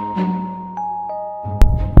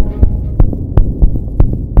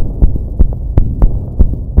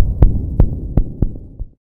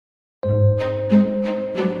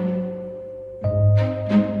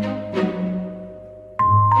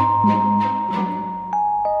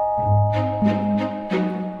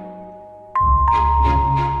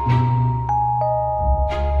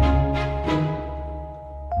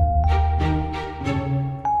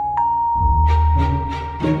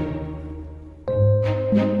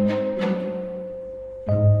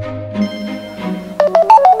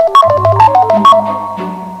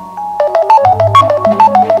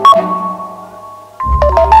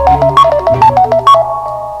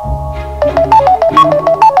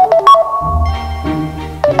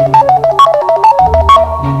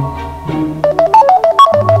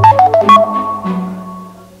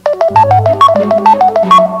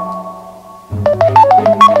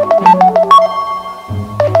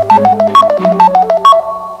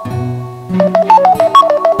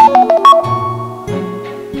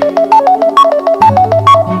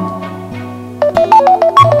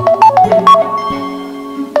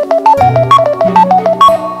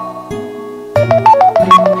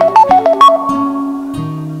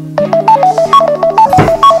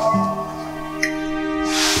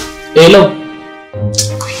Hello.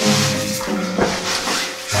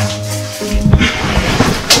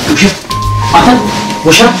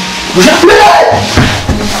 Usha.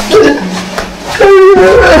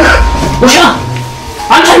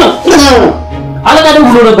 Ancha ነው አለቃ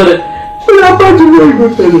ደውሎ ነበር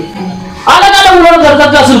አለቃ ደውሎ ነበር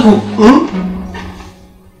ዘጋ ስልኩ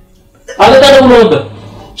አለቃ ደውሎ ነበር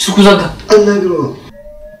ስልኩ ዘጋ አለግሮ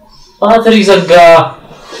ባትሪ ዘጋ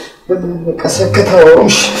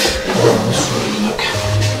ቀሰከታውሽ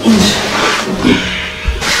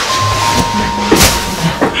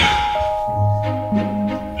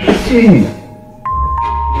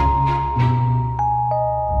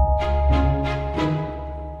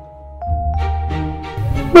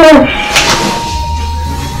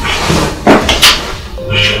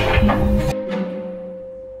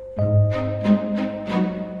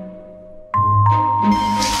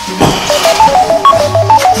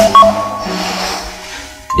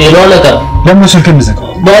አለቃ ደግሞ ስልክህን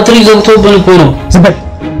ዝጋው ባትሪ ዘግቶብን እኮ ነው ዝም በል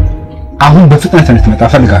አሁን በፍጥነት እንድትመጣ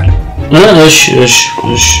ፈልጋለሁ እሺ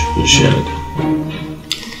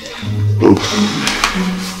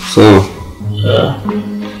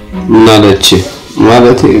አለቃ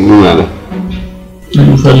ማለቴ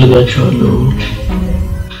እንፈልጋቸዋለሁ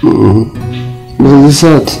በዚህ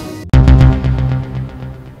ሰዓት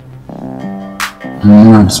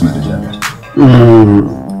ምንስ መረጃ አለ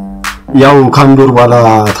ያው ካንዶር በኋላ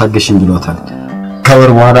ታገሽኝ ብሏታል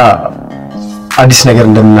ከወር በኋላ አዲስ ነገር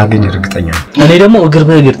እንደምናገኝ እርግጠኛ ነኝ እኔ ደግሞ እግር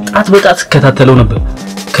በእግር ጣት በጣት ከታተለው ነበር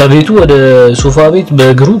ከቤቱ ወደ ሶፋ ቤት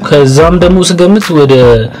በእግሩ ከዛም ደግሞ ስገምት ወደ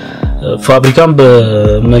ፋብሪካም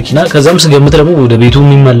በመኪና ከዛም ስገምት ደግሞ ወደ ቤቱ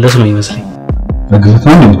የሚመለስ ነው ይመስለኝ በግልጽ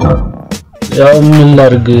ነው እንደምታወራው ያው ምን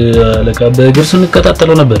ላድርግ አለቃ በእግር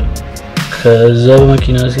ስንከታተለው ነበር ከዛ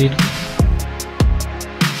በመኪና ሲሄድ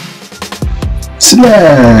ስለ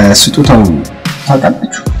ስጦታው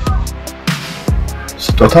ታውቃላችሁ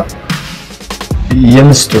ስጦታ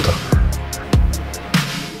የምን ስጦታ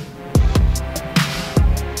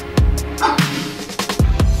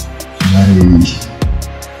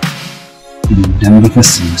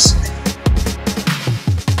እንደምፈስ መሰለኝ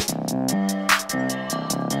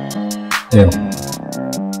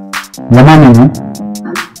ለማንኛውም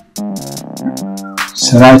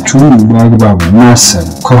ስራችሁን በአግባቡ ማሰብ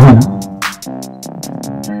ከሆነ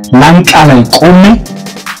ላንቃ ላይ ቆሜ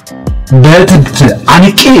በትት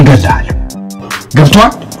አንቄ እገላለሁ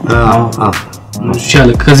ገብቷል እሺ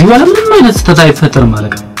አለቃ ከዚህ በኋላ ምንም አይነት ስህተት አይፈጠርም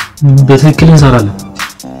አለቃ በትክክል እንሰራለን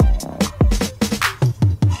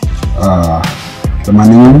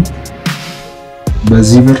ለማንኛውም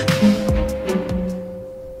በዚህ ብር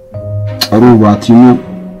ጥሩ ባትሪና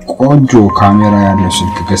ቆንጆ ካሜራ ያለው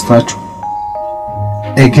ስልክ ገዝታችሁ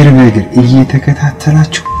እግር በእግር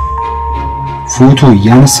እየተከታተላችሁ ፎቶ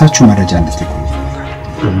እያነሳችሁ መረጃ እንድትልኩ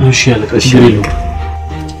እሺ አለቃ ችግር የለውም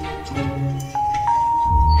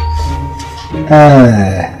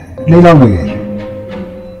ሌላው ነገር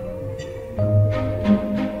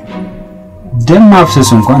ደም ማፍሰስ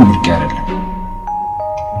እንኳን ብርቅ አይደለም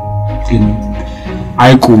ግን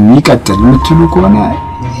አይቆም ይቀጥል የምትሉ ከሆነ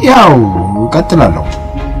ያው እቀጥላለሁ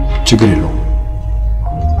ችግር የለውም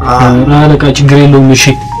አለቃ ችግር የለውም እሺ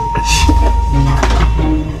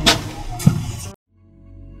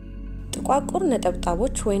ጥቋቁር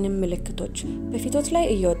ነጠብጣቦች ወይንም ምልክቶች በፊቶት ላይ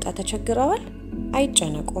እየወጣ ተቸግረዋል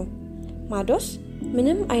አይጨነቁ ማዶስ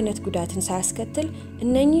ምንም አይነት ጉዳትን ሳያስከትል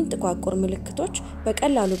እነኚህን ጥቋቁር ምልክቶች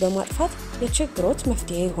በቀላሉ በማጥፋት የችግሮት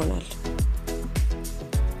መፍትሄ ይሆናል።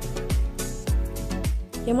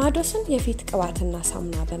 የማዶስን የፊት ቅባትና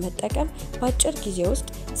ሳሙና በመጠቀም በአጭር ጊዜ ውስጥ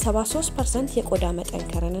 73% የቆዳ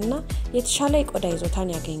መጠንከርንና የተሻለ የቆዳ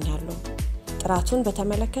ይዞታን ያገኛሉ። ጥራቱን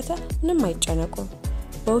በተመለከተ ምንም አይጨነቁ።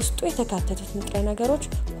 በውስጡ የተካተቱት ንጥረ ነገሮች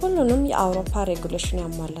ሁሉንም የአውሮፓ ሬጉሌሽን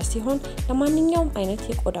ያሟላ ሲሆን ለማንኛውም አይነት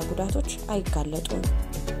የቆዳ ጉዳቶች አይጋለጡም።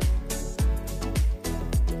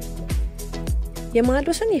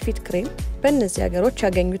 የማዶስን የፊት ክሬም በእነዚህ ሀገሮች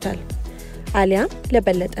ያገኙታል። አሊያም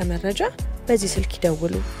ለበለጠ መረጃ በዚህ ስልክ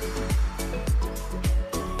ይደውሉ።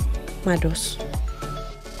 ማዶስ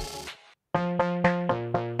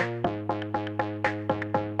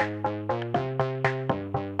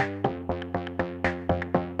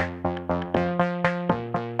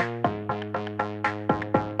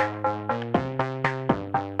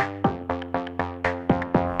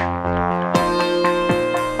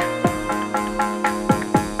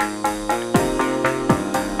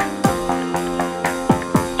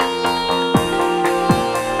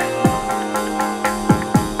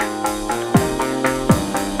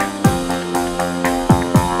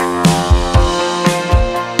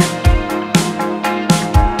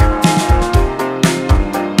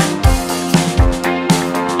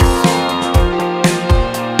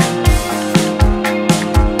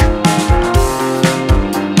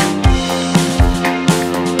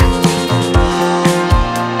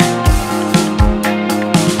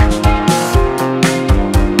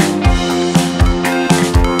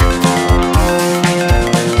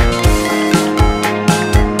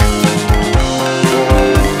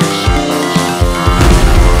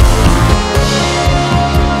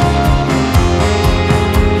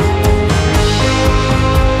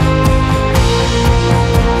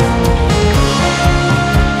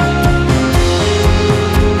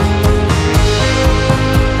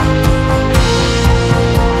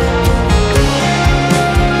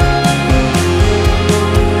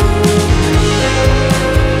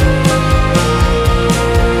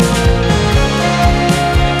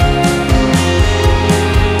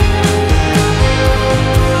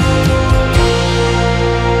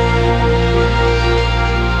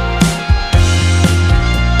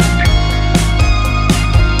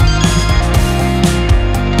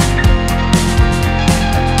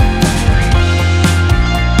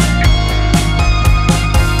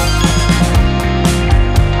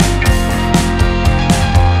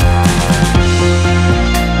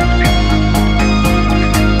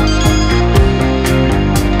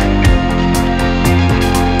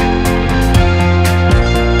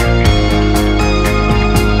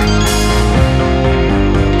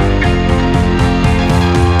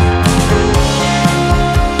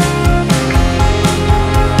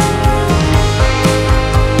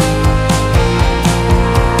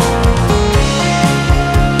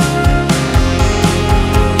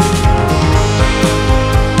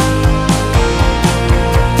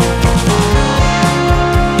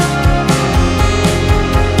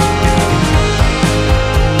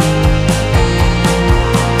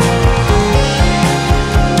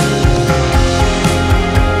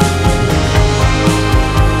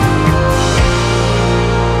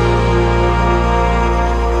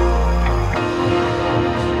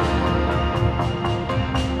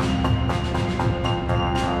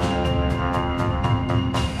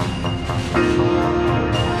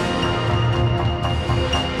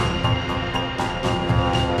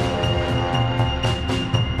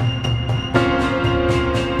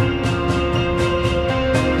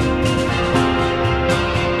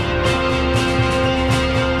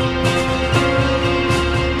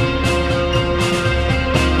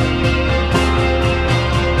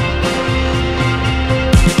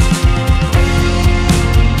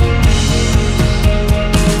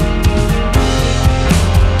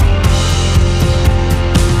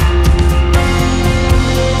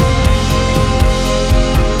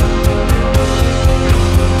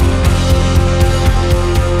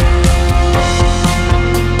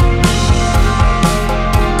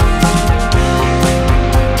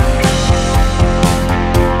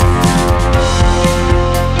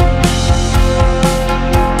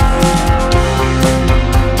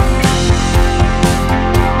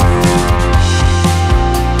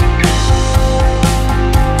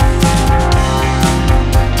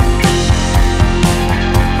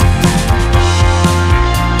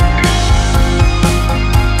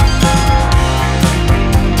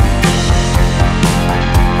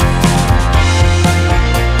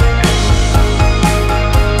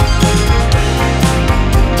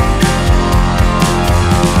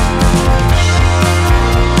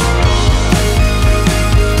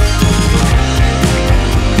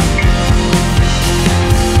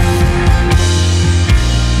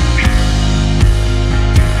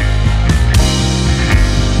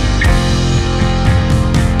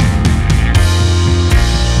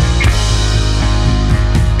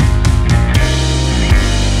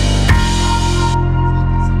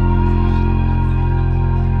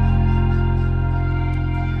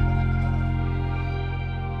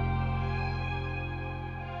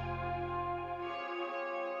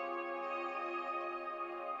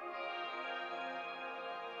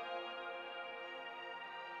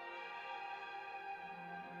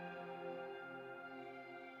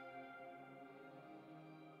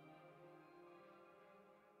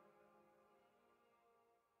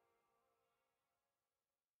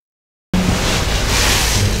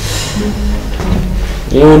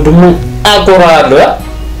የወንድሙ አቆራለሁ ያ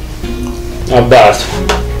አባት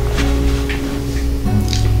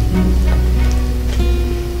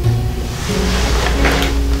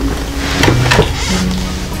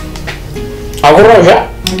አቆራጃ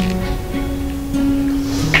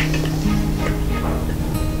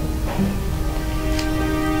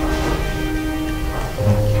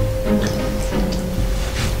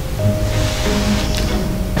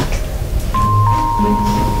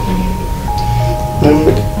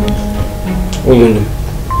ወንድም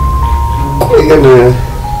ቆይ ግን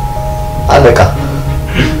አለቃ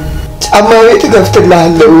ጫማ ቤት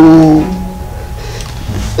ገፍትልሃለሁ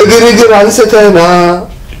እግር አንስተና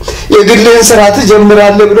የግልን ስራ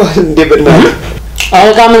ትጀምራለህ ብለዋል እንዴ በእናትህ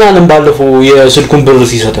አለቃ ምን አለን ባለፈው የስልኩን ብር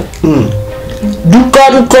ሲሰጠን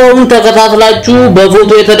ዱካውን ተከታትላችሁ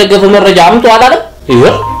በፎቶ የተደገፈ መረጃ አምጡ አላለም ይሄ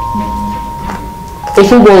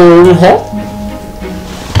እሱ ቦልሆ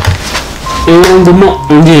ወንድም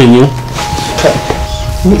እንዴ ነው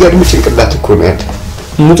የሚገርም ጭንቅላት እኮ ነው ያለ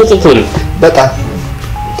ሙጥጥቁል በጣም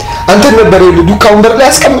አንተ ነበር ዱካውን በር ላይ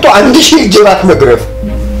አስቀምጦ 1000 ጅራት መግረፍ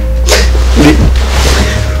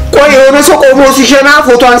ቆይ የሆነ ሰው ቆሞ ሲሸና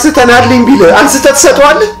ፎቶ አንስተናልኝ ቢል አንስተህ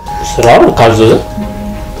ትሰጠዋለህ ስራው ካዘዘ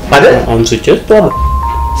አይደል አንስቼ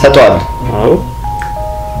ሰጠዋለህ አዎ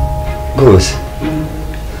ጎስ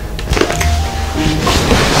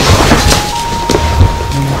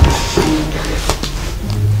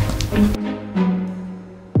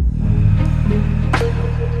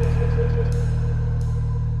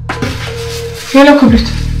ሄሎ ክብሪት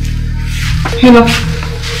ሄሎ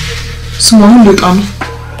ስማሁን ልጣኑ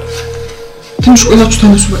ትንሽ ቆይታችሁ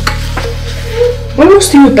ተነሱ በቃ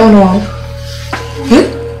ወንስቲ ይወጣ ነው አሁን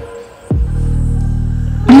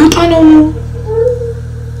ይወጣ ነው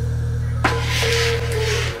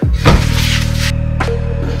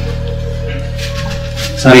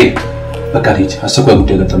ሳሪ በቃ ልጅ አስቸኳይ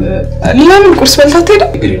ጉዳይ ገጠመ ለምን ቁርስ በልታ ትሄዳ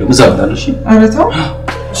ግሬ ነው ምዛ በላል እሺ አረታው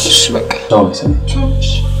እሺ በቃ ታው ይሰማች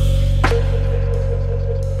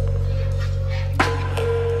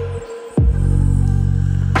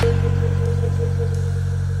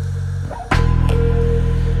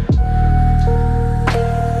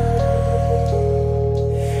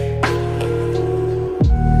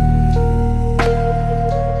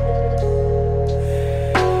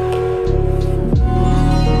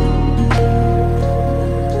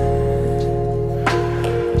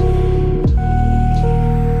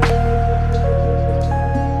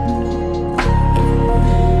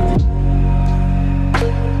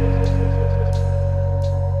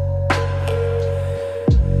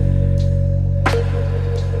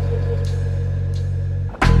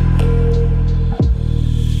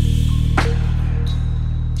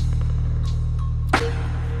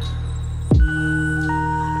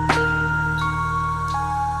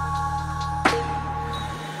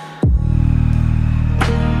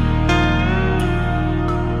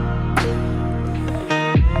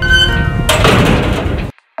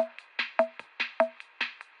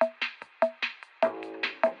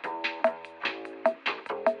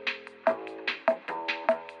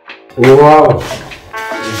ዋው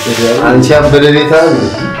አንቺ አበደ ቤታ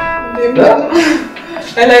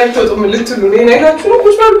እኔ ተውጡ ምን ልትሉ ነው ነግራችሁ ነው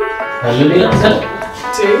ቁጭ በሉ አለሌላ ሰል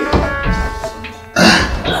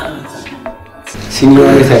ሲኒማ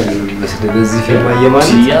ቤት አለ መስለ በዚህ ፊልም አየማን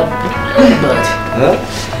ያባት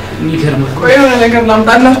ሚገርም ቆይ የሆነ ነገር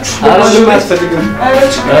ላምጣላችሁ አራጅም አያስፈልግም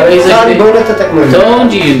ዛሬ በእውነት ተጠቅመን ተው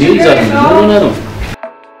እንጂ እንዴ ይዛል ነው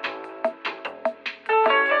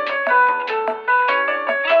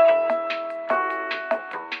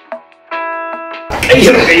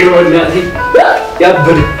ቀይሮ ወላሂ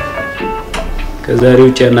ያበደ ከዛሬው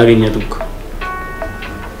ውጭ ያናገኛት እኮ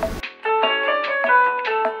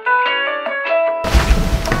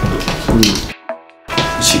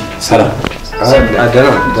እሺ ሰላም አደራ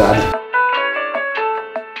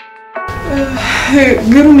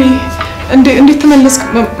ግሩሜ እንዴት ተመለስክ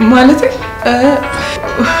ማለት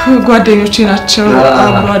ጓደኞቼ ናቸው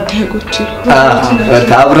አብሮ አደጎቼ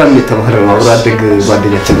አብረን የተማረው አብሮ አደግ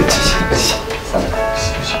ጓደኛችን ነች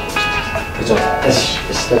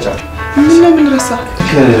ምን ረሳ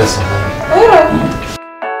ከረሳ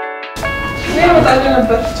ይመጣል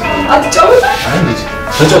ነበር አትጫወት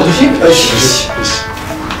ተጫውተሽ እሺ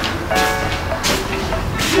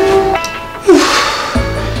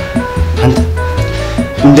አንተ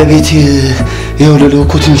እንደ ቤት የወለለው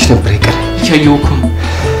እኮ ትንሽ ነበር ይቀር ያየው እኮ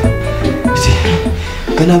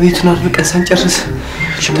ገና ቤቱን አርብቀን ሳንጨርስ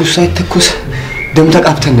ሽቦ ሳይተኮስ ደም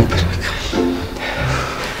ተቃብተን ነበር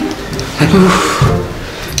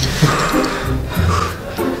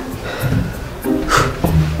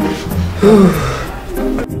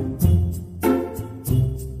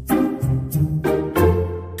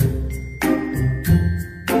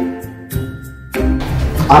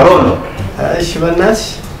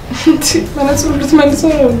መነጽሩ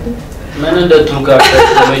ልትመልሰው ነው እንዴ? ምን እንደቱርካ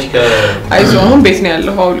ከተመች አይዞህ አሁን ቤት ነው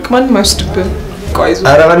ያለው አውልቅ ማንም አይወስድብህም አይዞህ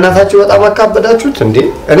ኧረ በእናታችሁ በጣም አካበዳችሁት እንዴ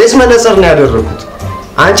እኔስ መነጽር ነው ያደረኩት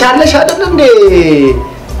አንቺ አለሽ አይደል እንዴ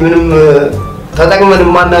ምንም ተጠቅመን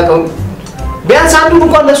ማናቀው ቢያንስ አንዱ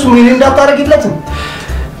እንኳን ለሱ ምን እንዳታረግለትም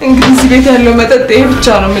እንግዲህ እዚህ ቤት ያለው መጠጥ ይሄ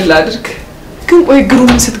ብቻ ነው ምን ላድርግ ግን ቆይ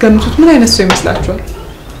ግሩምን ስትገምቱት ምን አይነት ሰው ይመስላችኋል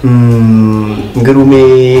ግሩሜ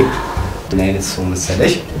ምን አይነት ሰው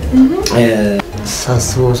መሰለሽ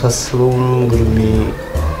ሳስበው ግሩሜ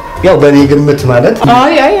ያው በኔ ግምት ማለት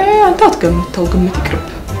አይ አንተ አትገምተው ግምት ይቅርብ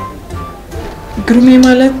ግሩሜ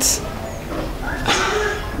ማለት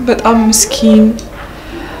በጣም ምስኪን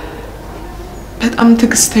በጣም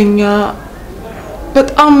ትግስተኛ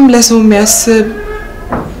በጣም ለሰው የሚያስብ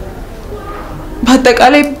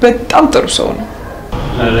በአጠቃላይ በጣም ጥሩ ሰው ነው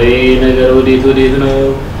አሬ ነገር ወዴት ነው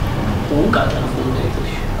ወንቃታ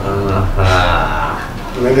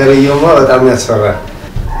ነገርየውማ በጣም ያስፈራል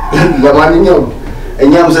ለማንኛውም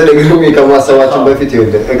እኛም ስለ ግሩሜ ከማሰባችን በፊት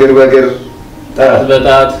ይወደ እግር በእግር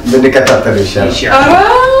በጣት ብንከታተል ይሻላል ኧረ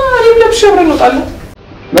እኔም ለብሼ አብረን እንወጣለን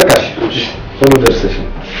በቃሽ ቶሎ ደርሰሽ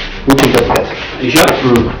ውጪ ተፈቀደ ይሻል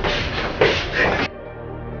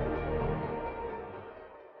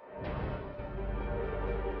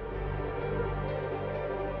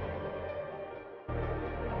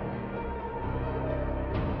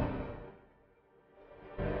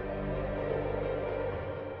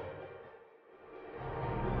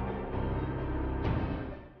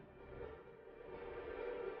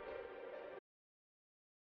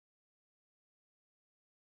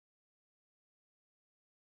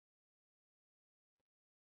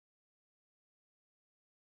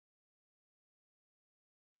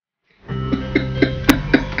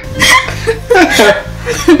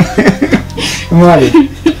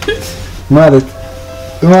ማለት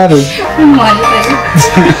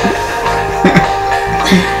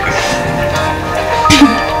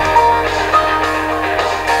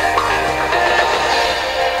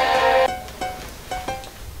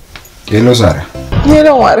ሄሎ ዛራ ሄሎ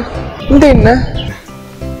ማረ እንዴት ነህ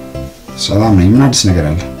ሰላም ነኝ ምን አዲስ ነገር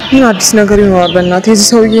አለ ምን አዲስ ነገር ይኖራል በእናትህ የዚህ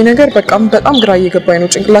ሰውዬ ነገር በጣም ግራ እየገባኝ ነው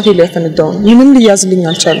ጭንቅላቴ ሊያፈነዳው ነው ምንም ሊያዝልኝ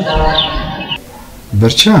አልቻለም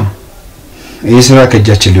በርቻ የሥራ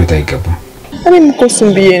ከእጃችን ሊወጣ አይገባም እኔም እኮ እሱን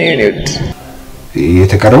ብዬ ነው የኔውድ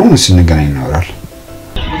የተቀረውን ስንገናኝ እናወራለን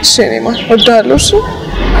እሺ እኔ ማር ወዳለሁ እሱ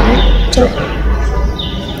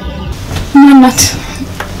ምንነት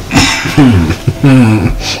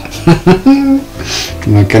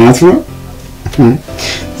መከናት ነው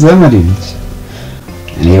ዘመዴ ነች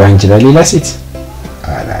እኔ ባንቺ ለሌላ ሴት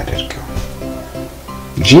አላደርገው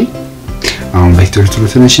እንጂ አሁን በትርትሩ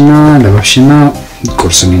ተነሽና ለባሽና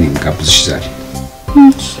ቁርስን እኔ መጋብዝሽ ዛሬ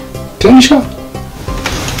ትንሽ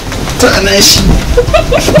ተነሽ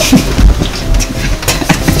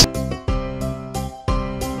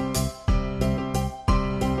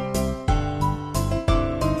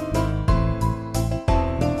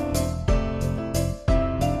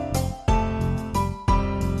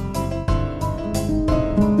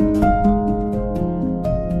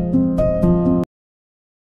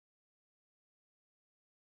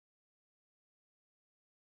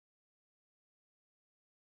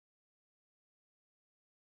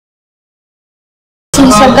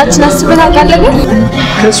ሰርጋችን አስበን አውቃለሁ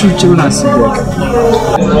ከሱ ውጪ ምን አስበህ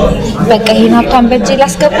በቃ ይሄን ሀብታም በእጄ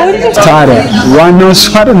ላስገባው እንዴ ታዲያ ዋናው እሱ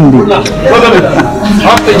አይደል እንዴ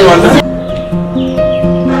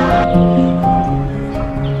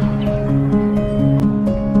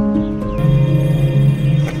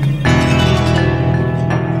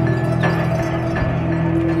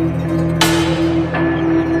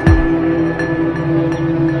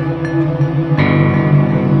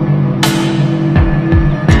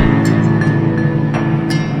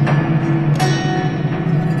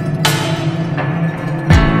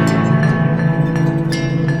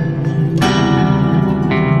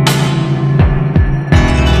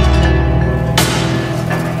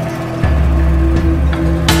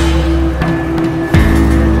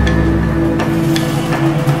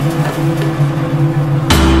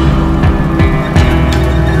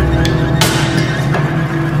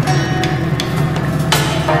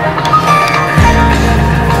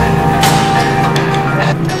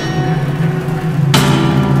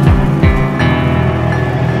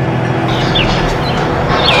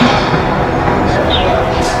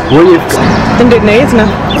ወይ እንዴት ነህ የት ነህ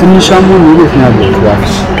ትንሽ አሞኝ የት ነው ያለው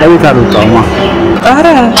እባክሽ ከቤት አልወጣሁማ ኧረ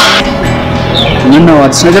ምን ነው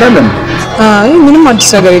አዲስ ነገር አለ አይ ምንም አዲስ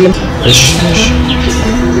ነገር የለም እሺ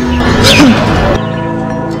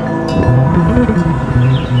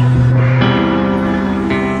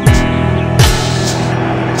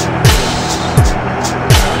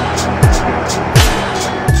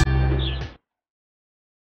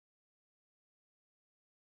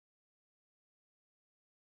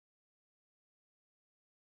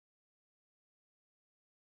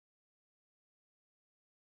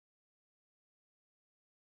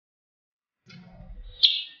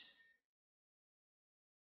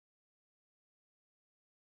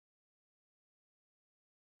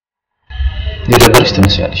የደበረሽ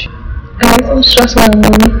ትመስያለሽ። ትንሽ ራስ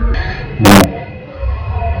ማመን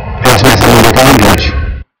ራስ ማሳመን በጣም ያልሽ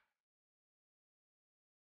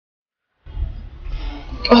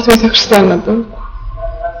ጠዋት ቤተክርስቲያን ነበር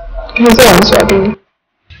ከዛ አንሱ አገኘ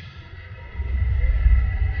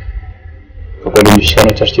ከቆሎች ጋር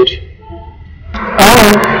ነው ቸርች ሄድሽ?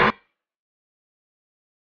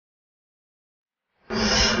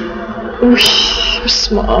 ውይ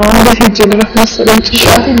በስመ አብ እንዴት ሄጄ ልረፍ መሰለኝ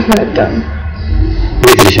ጭንቅላቴ ሊፈነዳ ነው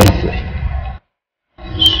ቤት ልሸነፍ ላይ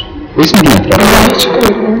ወይስ ምንድን ነው ትላለች?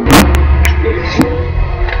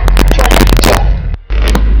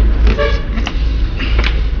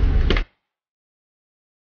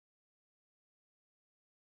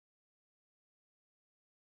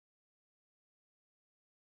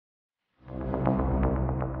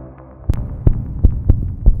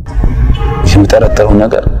 የምጠረጠረው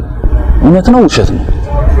ነገር እውነት ነው ውሸት ነው?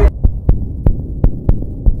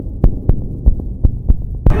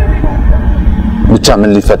 ብቻ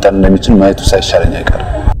ምን ሊፈጠር እንደሚችል ማየቱ ሳይሻለኝ አይቀርም።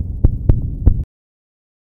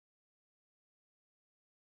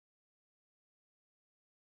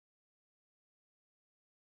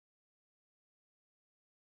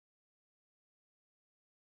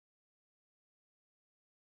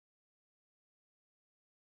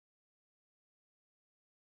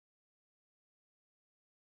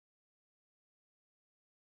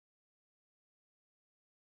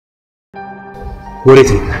 ወሬት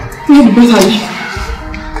ነው ይልበታል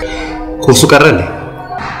ኮርሱ ቀረለ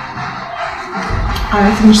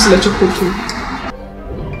ትንሽ ስለቸኮልኩ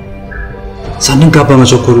ሳንጋባ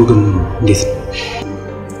መቸኮሉ ግን እንዴት ነው?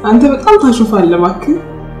 አንተ በጣም ታሾፋለህ እባክህ።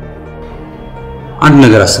 አንድ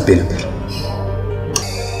ነገር አስቤ ነበር።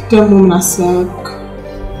 ደግሞ ምን አሰብክ?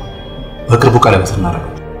 በቅርቡ ቀለበት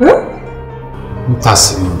እናደርጋለን።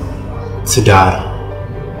 ታስቢው ትዳር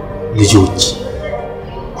ልጆች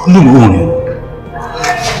ሁሉም ሆነ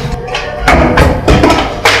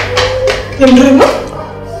የምርህ ነው?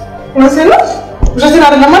 እውነትህን ነው? ውሸትህን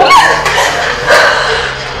አይደለም አይደል?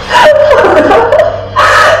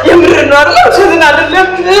 የምርህ ነው አይደል? ውሸትህን አይደለም?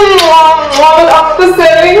 በጣም ደስ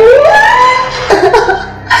ያለኝ።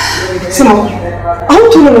 ስማ አሁን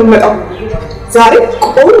ቶሎ ነው የምመጣው። ዛሬ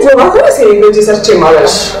ቆንጆ ባትነ ሴሌብሬቲ ሰርቼ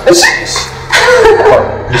ማለሽ እሺ?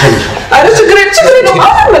 አረ ችግር የለውም።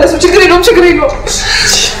 አሁን መለሱ ችግር የለውም።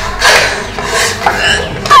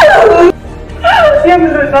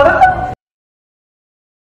 የምርህ ነው አይደል?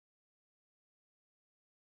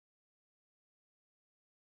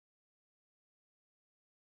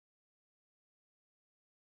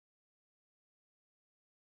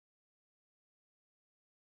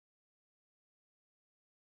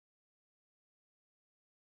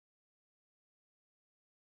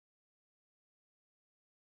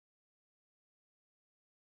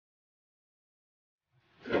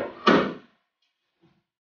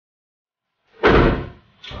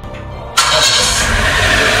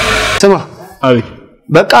 ስማ አቤት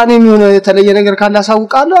በቃ እኔም የሆነ የተለየ ነገር ካለ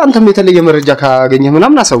አሳውቃለሁ አንተም የተለየ መረጃ ካገኘህ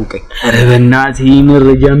ምናምን አሳውቀኝ ኧረ በእናትህ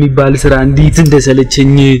መረጃ የሚባል ስራ እንዴት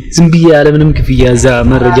እንደሰለቸኝ ዝም ብዬ ያለ ምንም ክፍያ እዛ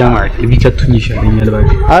መረጃ ማለት ቢከቱኝ ይሻለኛል ባይ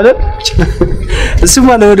አይደል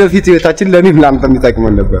እሱማ ለወደፊት ህይወታችን ለኔም ላንተም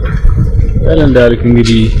ይጠቅመን ነበር እንዳልክ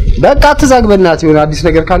እንግዲህ በቃ አትዛግ በእናትህ የሆነ አዲስ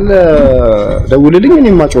ነገር ካለ ደውልልኝ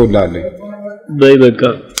እኔም ማጮህልሃለሁ በይ በቃ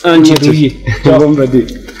አንቺ ዱዬ ጃቦን በዴ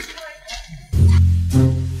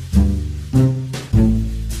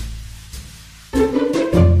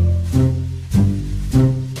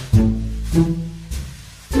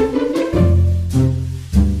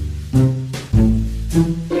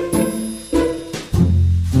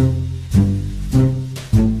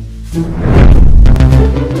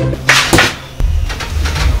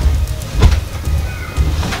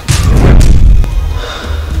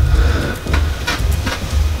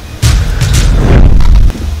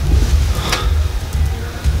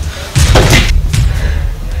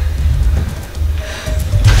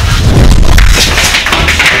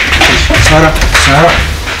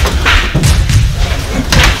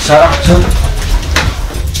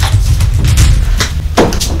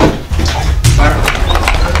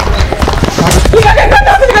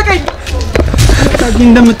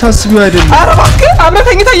እንደምታስቢው አይደለም ኧረ እባክህ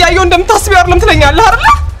አምረተኝታ ያየው እንደምታስቢው አይደለም ትለኛለህ አይደል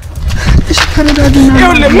እሺ ተረጋግና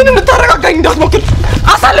ይኸውልህ ምንም ልታረጋጋኝ እንዳትሞክር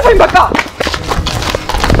አሳልፈኝ በቃ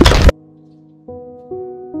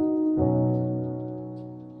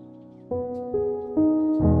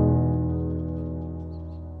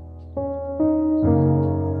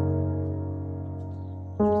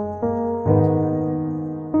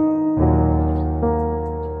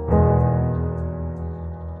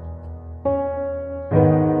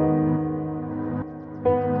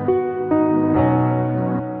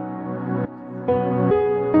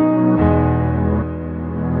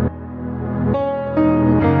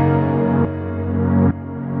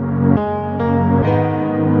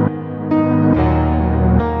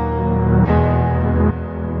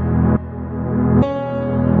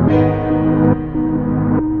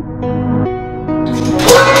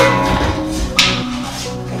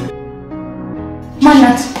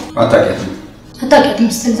አታውቂያትም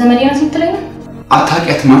ስትል ዘመዴ ናት የምትለኝ?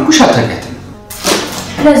 አታውቂያትም አልኩሽ አታውቂያትም።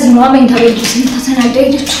 ለዚህ ነው መኝታ ቤት ውስጥ ተሰናዳ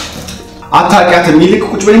ሄደችው። አታውቂያትም ይልቅ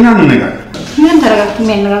ቁጭ በይና እንነጋገር። ምን ተረጋግቶ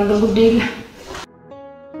የሚያነጋግር ጉዳይ የለም።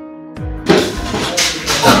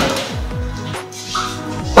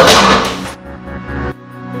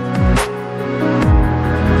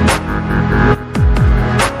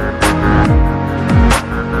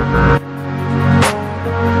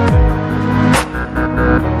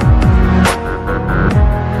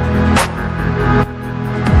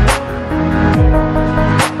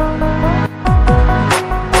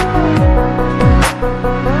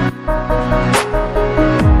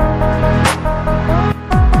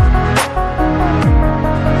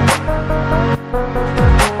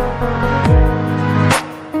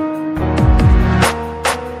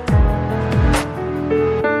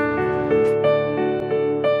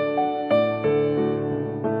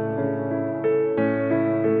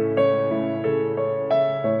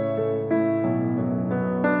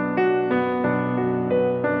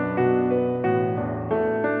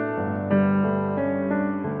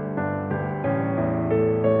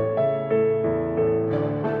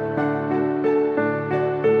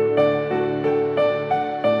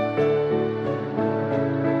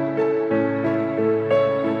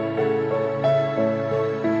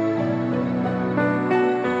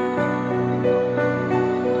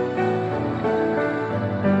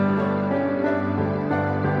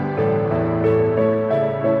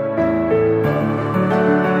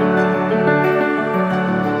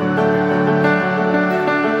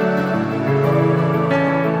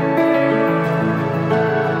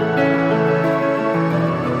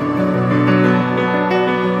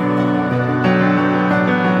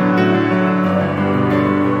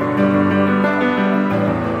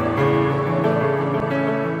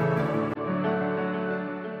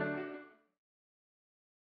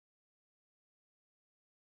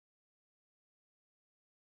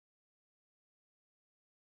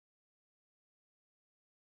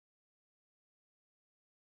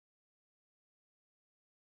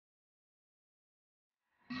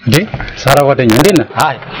 እንዴ ሳራ ጓደኛ እንዴት ነህ?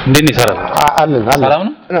 አይ እንዴት ነህ ሳራ? አለን ሰላም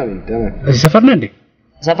ነው? እዚህ ሰፈር ነህ እንዴ?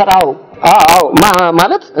 ሰፈር አዎ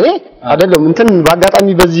ማለት እኔ አይደለም እንትን በአጋጣሚ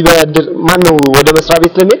በዚህ በድር ማን ነው ወደ መስሪያ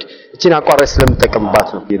ቤት ለመሄድ እቺን አቋራጭ ስለምጠቀምባት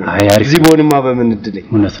ነው። አይ አሪፍ እዚህ ቦንማ በምን እድለኝ።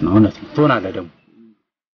 እውነት ነው ትሆናለህ ደግሞ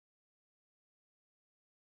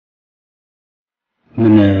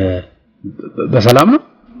ምን በሰላም ነው?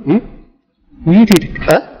 የት ሄድክ?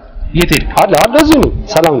 አለ እዚህ ነው።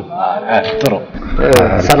 ሰላም ነው። ጥሩ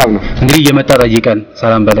ሰላም ነው። እንግዲህ እየመጣ ጠይቀን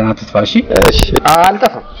ሰላም በለን አትጥፋ። እሺ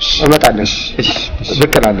አልጠፋም እመጣለሁ። እሺ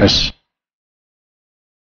ልክ ነህ።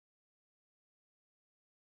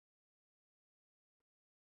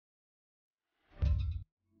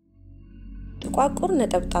 ጥቋቁር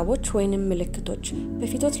ነጠብጣቦች ወይንም ምልክቶች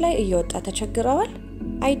በፊቶት ላይ እየወጣ ተቸግረዋል?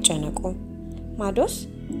 አይጨነቁ። ማዶስ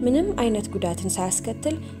ምንም አይነት ጉዳትን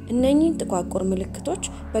ሳያስከትል እነኚህን ጥቋቁር ምልክቶች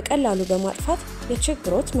በቀላሉ በማጥፋት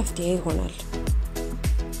የችግሮት መፍትሄ ይሆናል።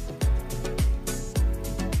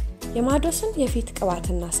 የማዶስን የፊት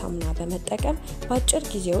ቅባትና ሳሙና በመጠቀም በአጭር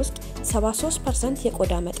ጊዜ ውስጥ 73%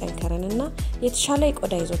 የቆዳ መጠንከርንና የተሻለ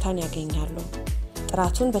የቆዳ ይዞታን ያገኛሉ።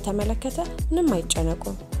 ጥራቱን በተመለከተ ምንም አይጨነቁ።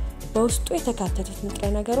 በውስጡ የተካተቱት ንጥረ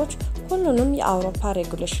ነገሮች ሁሉንም የአውሮፓ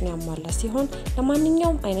ሬጉሌሽን ያሟላ ሲሆን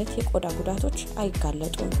ለማንኛውም አይነት የቆዳ ጉዳቶች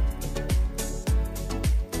አይጋለጡም።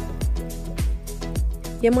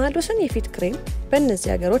 የማዶስን የፊት ክሬም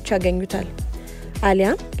በእነዚህ ሀገሮች ያገኙታል።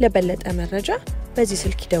 አሊያም ለበለጠ መረጃ በዚህ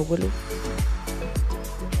ስልክ ይደውሉ።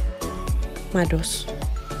 ማዶስ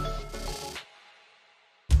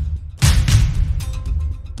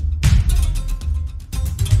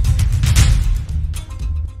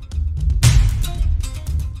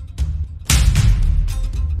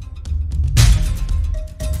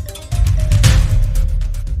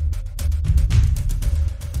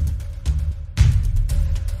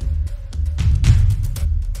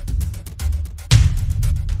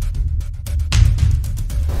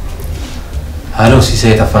አሎ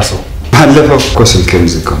ሲሳይ ተፋሰው ባለፈው እኮ ስልኬን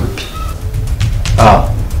ዘጋሁት።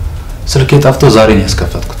 ስልኬ ጠፍቶ ዛሬ ነው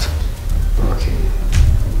ያስከፈትኩት። ኦኬ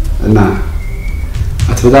እና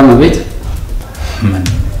አትበጣም ቤት ምን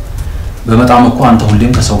በመጣም እኮ አንተ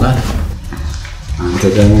ሁሌም ከሰው ጋር ነህ። አንተ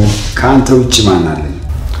ደግሞ ካንተ ውጭ ማን አለ?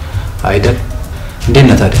 አይደል እንዴት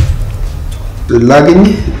ነህ ታዲያ? ላገኝ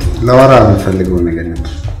ለወራ የምፈልገው ነገር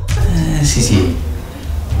ነበር። ሲሲ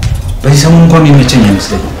በዚህ ሰሞን እንኳን የሚመቸኝ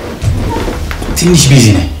አይመስለኝም። ትንሽ ቢዚ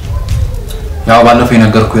ነኝ። ያው ባለፈው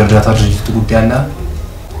የነገርኩህ የእርዳታ ድርጅት ጉዳይ አለ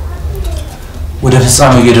ወደ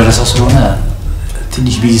ፍጻሜው እየደረሰ ስለሆነ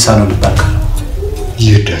ትንሽ ቢዚ ሳልሆን ልባልከው።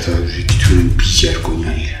 የእርዳታ ድርጅቱን ቢዚ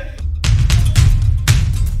አድርጎኛል።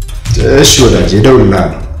 እሺ ወዳጄ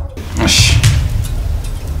እደውልልሃለሁ። እሺ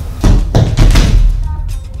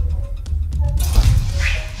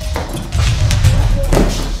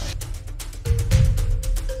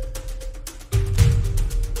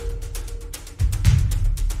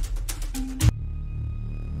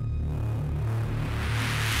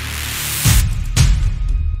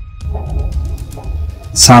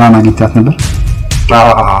ሳራን አግኝታት ነበር?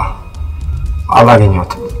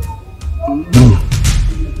 አላገኘሁትም።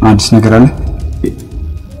 አዲስ ነገር አለ?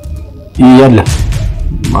 የለም።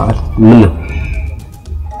 ማለት ምን ነው?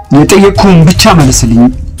 የጠየቅኩህን ብቻ መልስልኝ።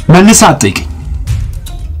 መልስ አትጠይቀኝ።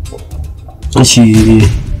 እሺ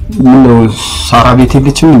ምን ነው ሳራ ቤት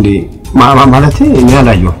የለችም እንዴ? ማለቴ እኔ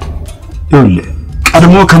አላየሁት። ይኸውልህ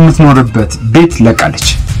ቀድሞ ከምትኖርበት ቤት ለቃለች።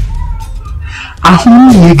 አሁን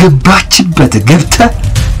የገባችበት ገብተህ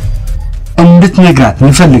እንድትነግራት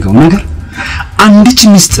የምፈልገው ነገር አንዲች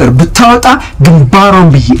ሚስጥር ብታወጣ ግንባሯን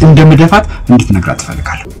ብዬ እንደምደፋት እንድትነግራት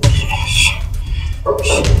እፈልጋለሁ።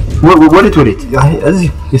 ወዴት? እዚህ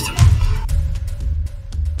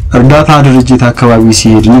እርዳታ ድርጅት አካባቢ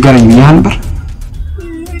ሲሄድ ንገረኝ ብዬሽ ነበር።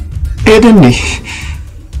 ኤደን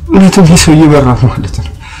እውነትም ሰው እየበራ ማለት ነው።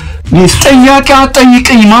 ጥያቄ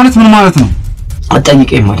አትጠይቀኝ ማለት ምን ማለት ነው?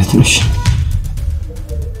 አትጠይቀኝ ማለት ነው። እሺ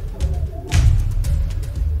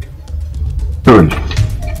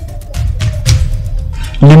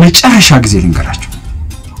ለመጨረሻ ጊዜ ልንገራችሁ፣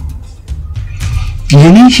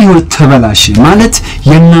 የኔ ህይወት ተበላሸ ማለት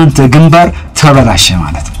የእናንተ ግንባር ተበላሸ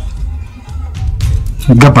ማለት ነው።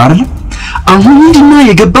 ገባ አይደል? አሁን እንዲና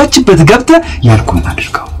የገባችበት ገብተህ ያልኩህን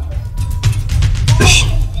አድርገው። እሺ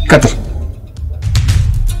ቀጥል።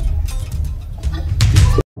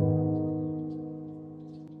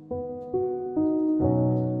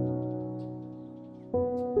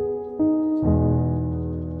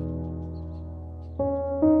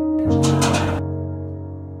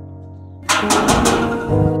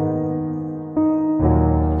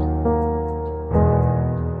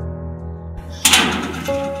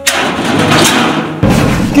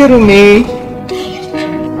 ግሩሜ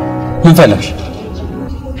ምን ፈለግሽ?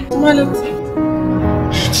 ማለት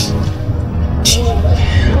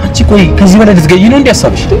አንቺ ቆይ ከዚህ በላይ ልትገዢ ነው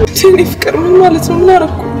እንዲያሳብሽ? እኔ ፍቅር ምን ማለት ነው? ምን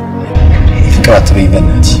አደረኩ? ፍቅር አትበይ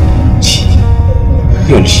በእናትሽ።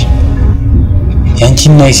 ይኸውልሽ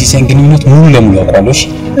ያንቺና የሲሳይን ግንኙነት ሙሉ ለሙሉ አውቃለሁ። እሺ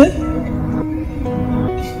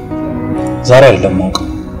ዛሬ አይደለም ማውቀው፣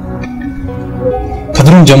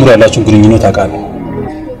 ከድሮም ጀምሮ ያላችሁን ግንኙነት አውቃለሁ።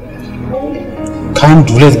 ከአንድ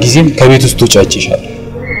ሁለት ጊዜም ከቤት ውስጥ ወጫጭሻለሁ።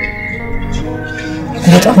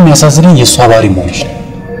 በጣም የሚያሳዝነኝ የእሷ ባህሪ መሆንሽ ነው።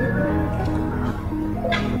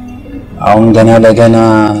 አሁን ገና ለገና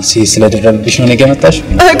ስለደረብሽ ነው ነገ መጣሽ?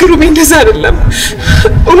 ግሩሜ እንደዛ አይደለም፣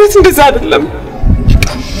 እውነት እንደዛ አይደለም።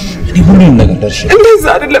 እኔ ሁሉንም ነገር ደርሼ እንደዛ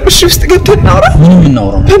አይደለም። እሺ ውስጥ ገብተን እናውራ። ምንም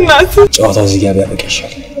እናውራ? በእናትህ ጨዋታው እዚህ ጋር ቢያበቃ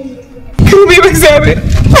ይሻላል። ግሩሜ በእግዚአብሔር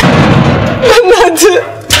በእናትህ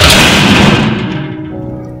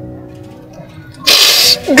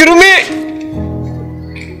ግሩሜ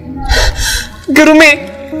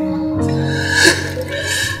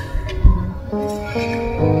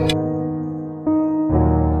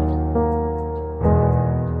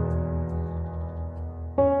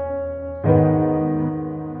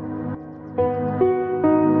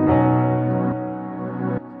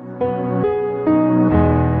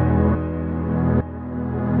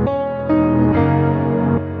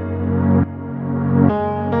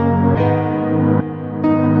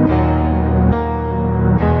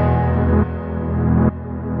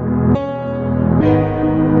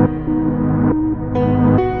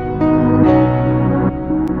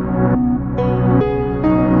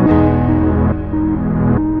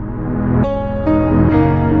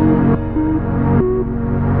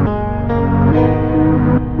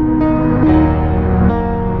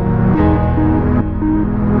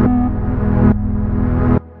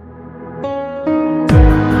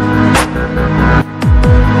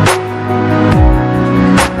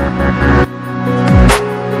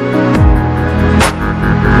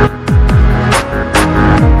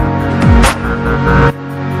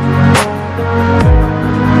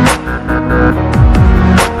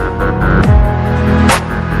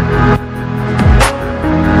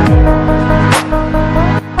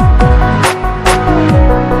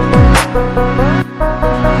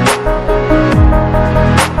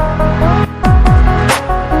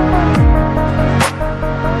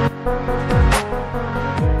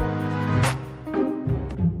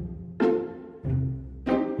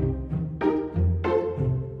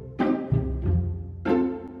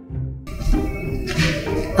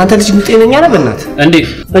አንተ ልጅ ጤነኛ ነህ? በእናትህ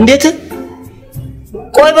እንዴት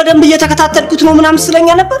ቆይ በደንብ እየተከታተልኩት ነው ምናምን ስለኛ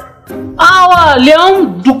ነበር። አዋ ሊያውም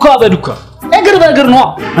ዱካ በዱካ እግር በእግር ነው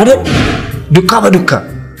አይደል ዱካ በዱካ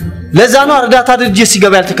ለዛ ነው እርዳታ ድርጅት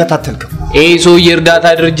ሲገባ ያልተከታተልከው ሰውዬ እርዳታ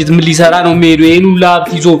ድርጅት ምን ሊሰራ ነው የሚሄደው ይሄን ሁሉ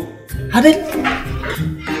ሀብት ይዞ አይደል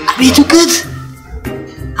አቤት እውቀት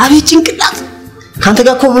አቤት ጭንቅላት ካንተ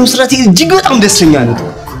ጋር እኮ በመስራት እጅግ በጣም ደስተኛ ነኝ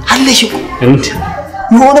አለሽ እኮ እንዴ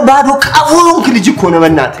የሆነ ባዶ ቃፎንክ ልጅ እኮ ነው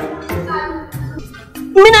በእናት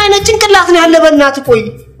ምን አይነት ጭንቅላት ነው ያለ በእናት ቆይ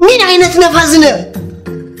ምን አይነት ነፋስ ነው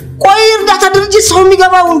ቆይ እርዳታ ድርጅት ሰው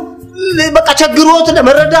የሚገባው በቃ ቸግሮት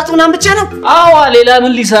ለመረዳት ምናምን ብቻ ነው አዋ ሌላ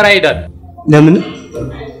ምን ሊሰራ ይሄዳል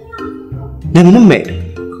ለምንም አይደል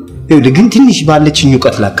ይኸውልህ ግን ትንሽ ባለችኝ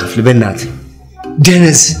ዕውቀት ላካፍል በእናት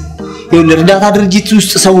ደነዝ ይኸውልህ እርዳታ ድርጅት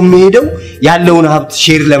ውስጥ ሰው የሚሄደው ያለውን ሀብት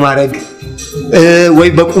ሼር ለማድረግ ወይ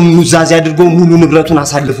በቁም ኑዛዜ አድርጎ ሙሉ ንብረቱን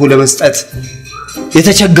አሳልፎ ለመስጠት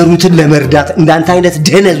የተቸገሩትን ለመርዳት እንዳንተ አይነት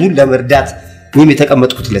ደነዙን ለመርዳት እኔም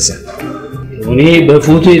የተቀመጥኩት ለዛ እኔ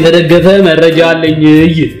በፎቶ የተደገፈ መረጃ አለኝ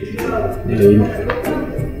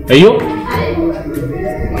አዮ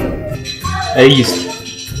አይስ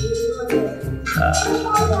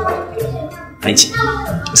አንቺ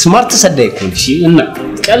ስማርት ሰዳይ እኮ ነሽ እና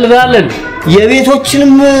ቀልባለን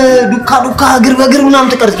የቤቶችንም ዱካ እግር በእግር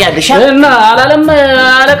ምናምን ተቀርጽያለሽ እና አላለም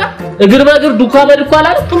አለቃ እግር በእግር ዱካ በዱካ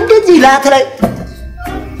አላለ እንደዚህ ላት ላይ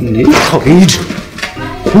እንዴ ሄድ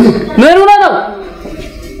ምን ሆነ ነው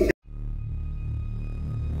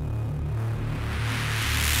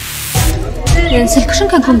ስልክሽን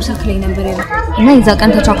ከኮምፒውተር ላይ ነበር ያለው እና የዛ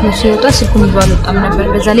ቀን ተቻክሎ ሲወጣ ስልኩን ይዟል ወጣም ነበር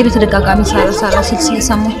በዛ ላይ በተደጋጋሚ ሳራ ሲል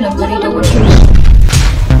ስለሰማሁት ነበር የደወልኩት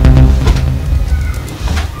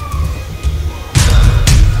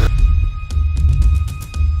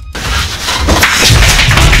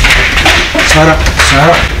ሳራ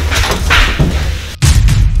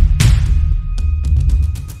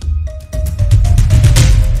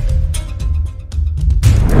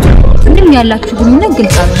ምንም ያላችሁ ግንኙነት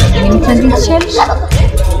ግልጽ አይደለም የምትነግሪኝ ትችያለሽ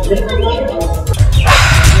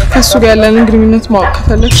እሱ ጋር ያለን ግንኙነት ማወቅ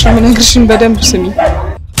ከፈለግሽ ምንነግርሽን በደንብ ስሚ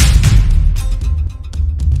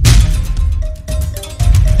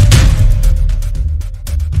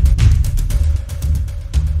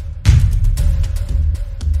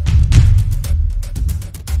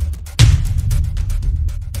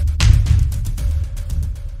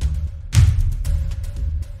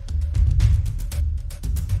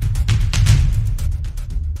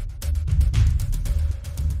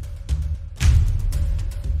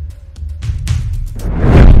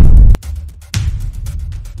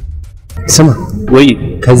ስማ ወይ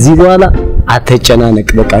ከዚህ በኋላ አትጨናነቅ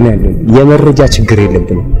በቃ ነው ያለው የመረጃ ችግር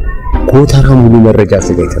የለብንም ጎተራ ሙሉ መረጃ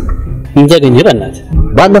አዘጋጅተን እንዘገኘ በእናት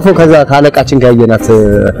ባለፈው ከዛ ካለቃችን ጋር ያየናት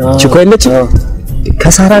ቺኮ የለች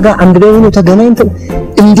ከሳራ ጋር አንድ ላይ ሆኖ ተገናኝተው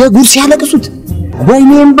እንደ ጉድ ሲያለቅሱት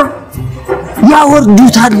ወይኔም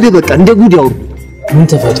ያወርዱታል በቃ እንደ ጉድ ያወርዱ ምን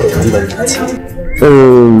ተፈጥሮ በእናት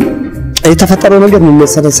የተፈጠረው ነገር ምን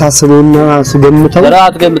መሰለህ ሳስበውና ስገምተው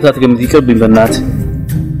አትገምት ይቅርብኝ በእናት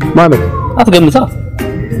ማለት አትገምታ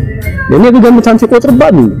እኔ በገምት አንተ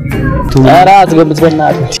ቆጥርባል ኧረ አትገምት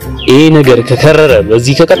በእናት ይሄ ነገር ከከረረ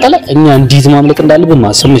በዚህ ከቀጠለ እኛ እንዴት ማምለጥ እንዳለብን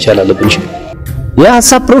ማሰብ መቻል አለብን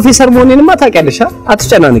የሐሳብ ፕሮፌሰር መሆኔንማ ታውቂያለሽ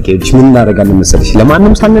አትጨናነቂ ይልሽ ምን እናደርጋለን መሰለሽ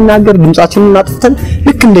ለማንም ሳንናገር ድምጻችንን አጥፍተን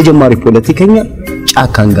ልክ እንደ ጀማሪ ፖለቲከኛ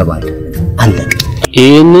ጫካ እንገባለን አለቀ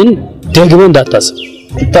ይሄንን ደግሞ እንዳታስብ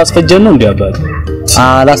ልታስፈጀን ነው እንዲያባል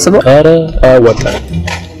አላስበው ኧረ ወጣ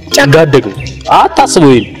ጫጋደግ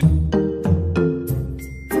አታስበው ይሄን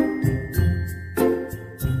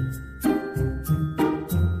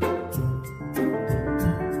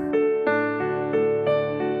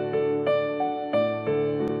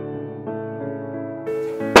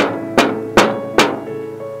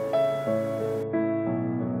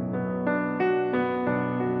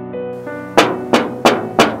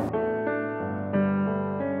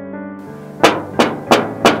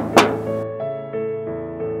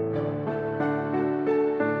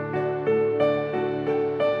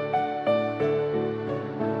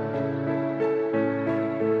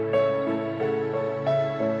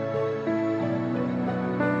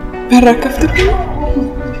በረከፍት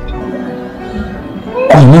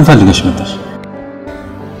ምን ፈልገሽ መጣሽ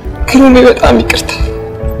ክሩሜ በጣም ይቅርታ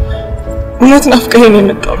እውነት ናፍቀኸኝ ነው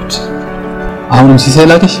የመጣሁት አሁንም ሲሳይ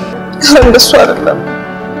ላከሽ እንደሱ አይደለም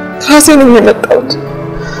ራሴን የመጣሁት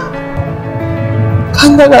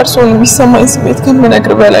ካንተ ጋር ሰውን የሚሰማኝ ስሜት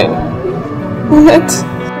ከምነግር በላይ ነው እውነት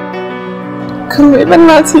ክሩሜ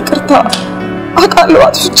በእናትህ ይቅርታ አውቃለሁ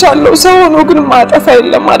አጥፍቻለሁ ሰው ሆኖ ግን ማጠፋ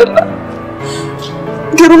የለም አይደለም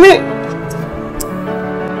ክሩሜ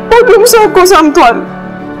ሁሉም ሰው እኮ ሰምቷል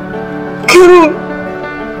ክሩም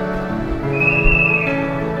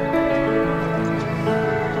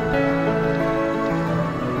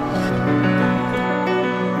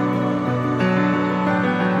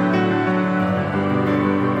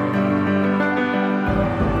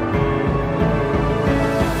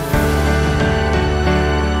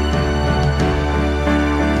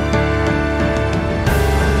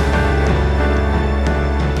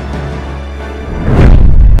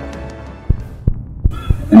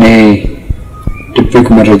የደበቁ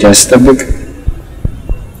መረጃ አስጠብቅ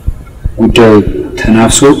ጉዳዩ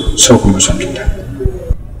ተናፍሶ ሰው ሁሉ ሰምቶታል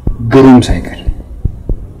ግሩም ሳይቀር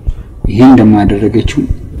ይሄን እንደማደረገችው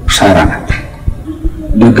ሳራ ናት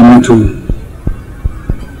ደግነቱ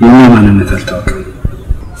የማንነት አልታወቀም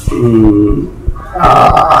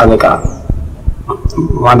አለቃ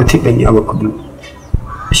ማለት በእኛ በኩል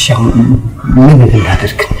እሺ አሁን ምን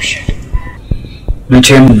እናደርግ ነው ይሻላል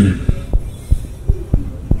መቼም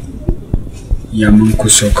ያመንኩ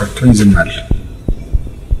ሰው ከቶኝ ዝም አለ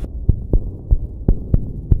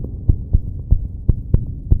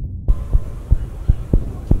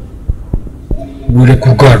ወደ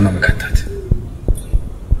ጉጋር ነው መከታት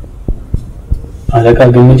አለቃ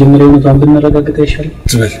ግን መጀመሪያው ነው ብንረጋግጥ ይሻላል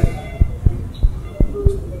ዝበል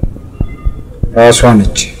ራሷ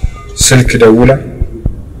ነች ስልክ ደውላ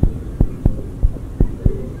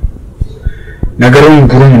ነገሩን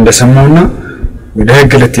ግሩም እንደሰማውና ወደ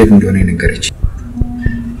ህግ ልትሄድ እንደሆነ ነገረች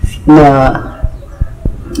እና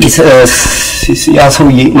ያ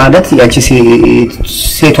ሰውዬ ማለት ያቺ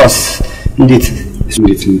ሴቷስ እንዴት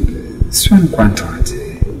እሷን እንኳን ተዋት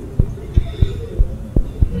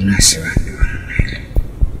ናስባን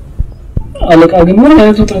አለቃ ግን ምን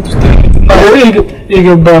አይነት ውጥረት ውስጥ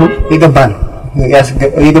የገባ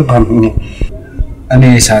ነው እኔ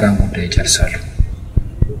ሳራን ጉዳይ ጨርሳለሁ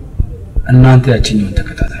እናንተ ያቺኛውን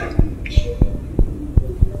ተከታተሉ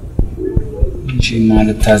እንጂ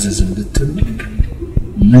ማለት ታዘዝን ብትሉ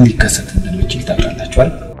ምን ሊከሰት እንደሚችል ታውቃላችሁ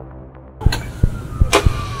አይደል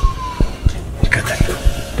ይከታተሉ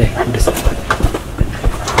ደስ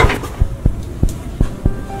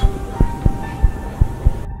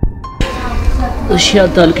እሺ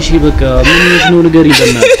አታልቅሽ በቃ ምን ነው ነገር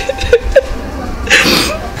ይበናል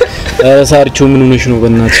ሳርቹ ምን ሆነሽ ነው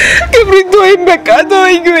በእናትሽ ክብሪቶይን በቃ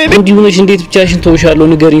ተወኝ ወይ እንዲሁ ነሽ እንዴት ብቻሽን ተውሻለሁ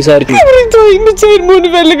ንገሪኝ ሳርቹ ክብሪቶይን ብቻዬን መሆን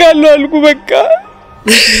እፈልጋለሁ አልኩ በቃ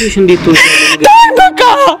እሺ እንዴት ተውሻለሁ ንገሪኝ በቃ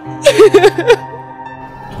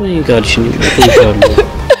ወይ ጋልሽ ነው ተውሻለሁ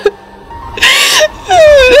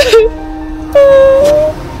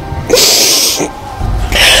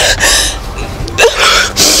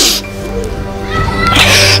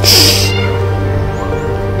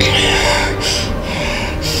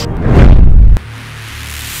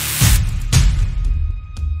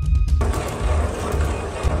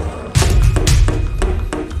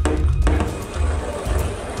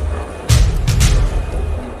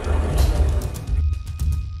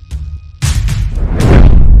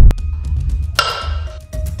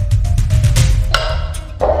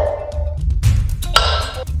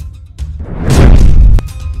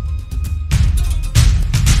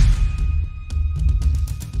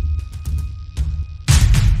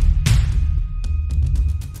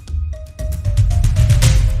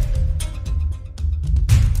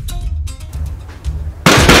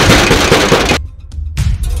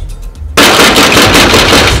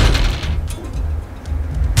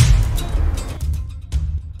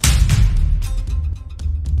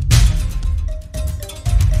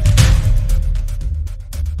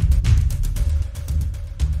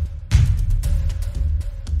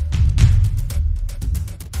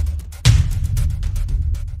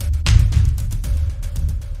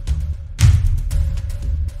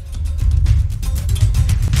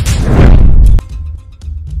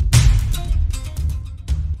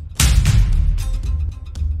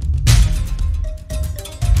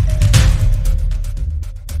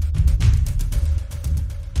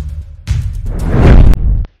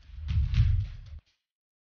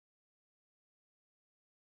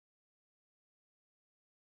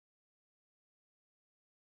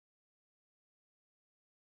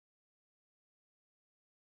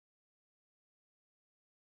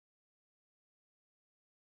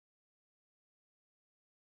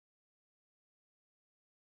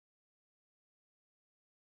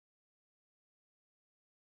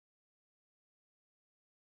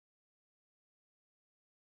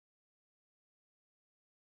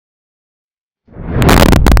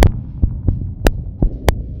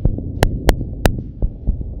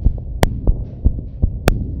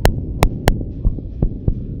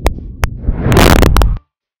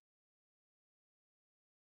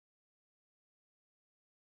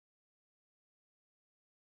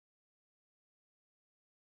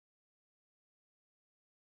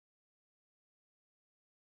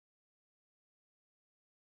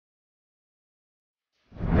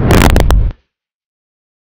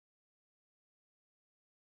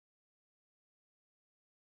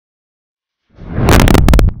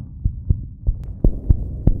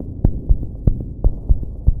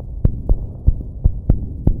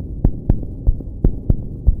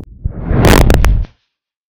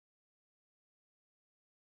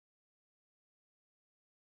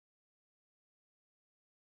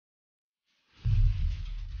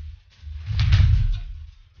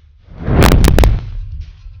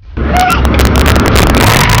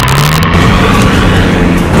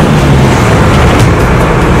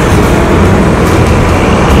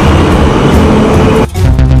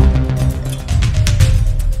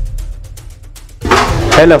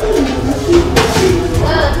ሄሎ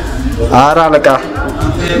ኧረ አለቃ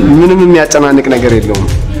ምንም የሚያጨናንቅ ነገር የለውም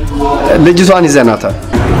ልጅቷን ይዘናታል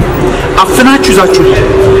አፍናችሁ ይዛችሁ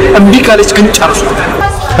እምቢ ካለች ግን ጨርሱ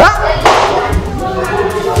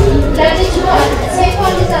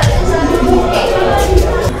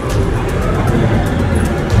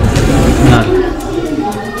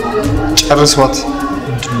ጨርሷት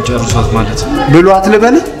ጨርሷት ማለት ብሏት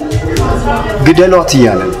ልበል ግደሏት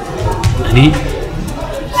እያለ እኔ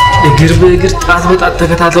እግር በእግር ጣት በጣት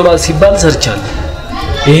ተከታተሏት ሲባል ሰርቻለሁ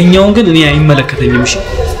ይሄኛውን ግን እኔ አይመለከተኝም እሺ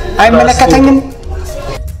አይመለከተኝም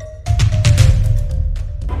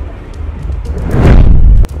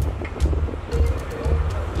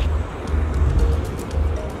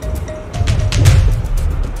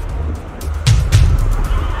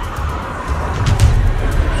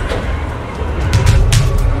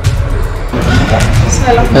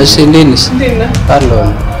እሺ እንዴንስ አሎ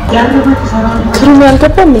ግሩም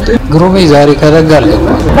ያልገባም እንዴ ግሩሜ ዛሬ ከረጋ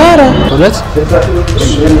አልገባም ኧረ ሁለት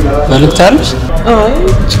መልእክት አለሽ አይ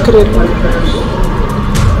ችግር የለውም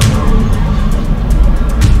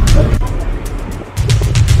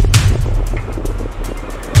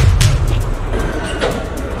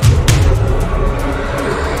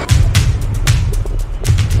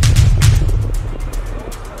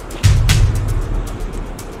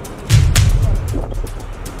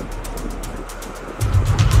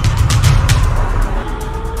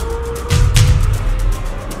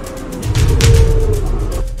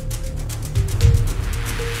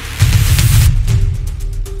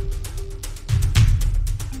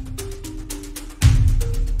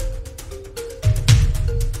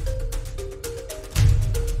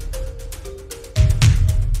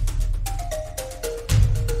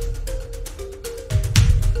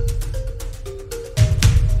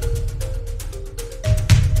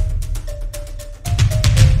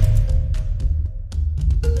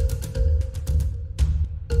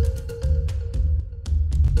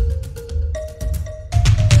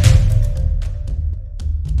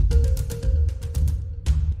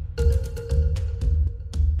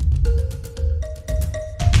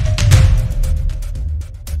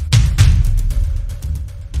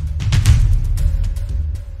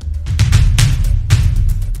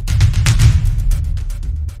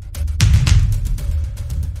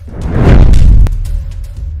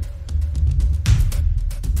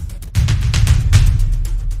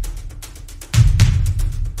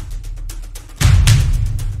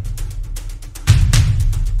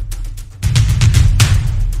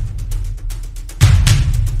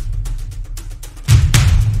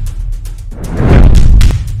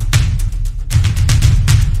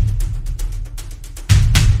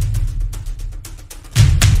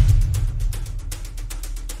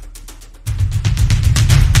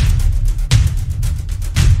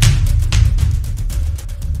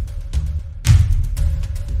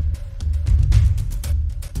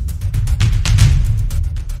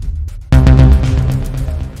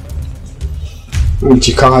እንጂ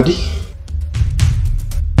ካዲ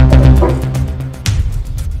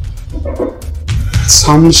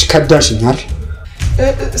ሳምሽ ከዳሽኛል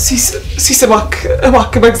ሲስ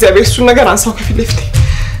እባክህ በእግዚአብሔር እሱን ነገር አንሳው ከፊት ለፊቴ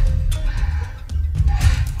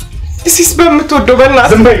ሲስ በምትወደው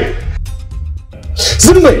በእናትህ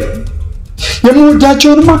ዝም በይ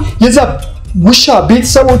የምወዳቸውንማ የዛ ውሻ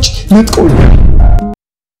ቤተሰቦች ነጥቀውኝ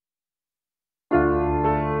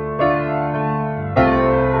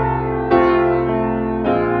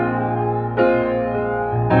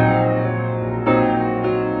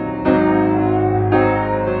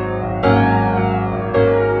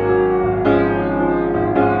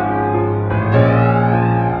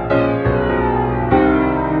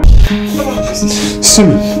ስሚ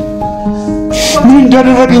ምን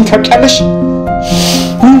እንዳደረገኝ ታውቂያለሽ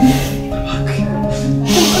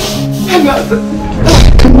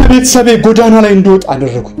ከቤተሰቤ ጎዳና ላይ እንደወጣ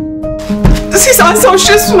አደረጉ ሲስ አንሳው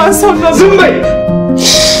እሱን አንሳውና ዝም በይ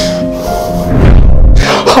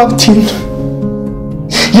ሀብቴን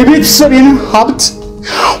የቤተሰቤን ሀብት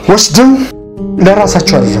ወስደው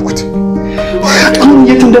ለራሳቸው አደረጉት አሁን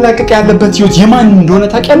የት እንደላቀቀ ያለበት ህይወት የማን እንደሆነ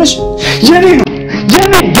ታውቂያለሽ የኔ ነው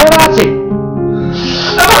የራሴ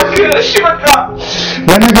እሺ በቃ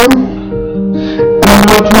ለነገሩ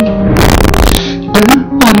እናቱን በምን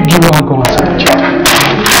አድርጌ ዋጋው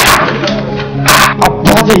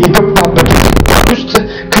አባቴ የገባበት ውስጥ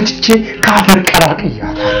ከትቼ ከአፈር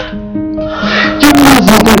ቀላቅያታል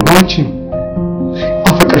የማዝነው ባንቺ ነው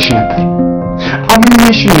አፈቅርሽ ነበር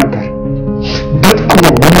አምኜሽ ነበር በጣም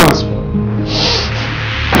ነው የማዝነው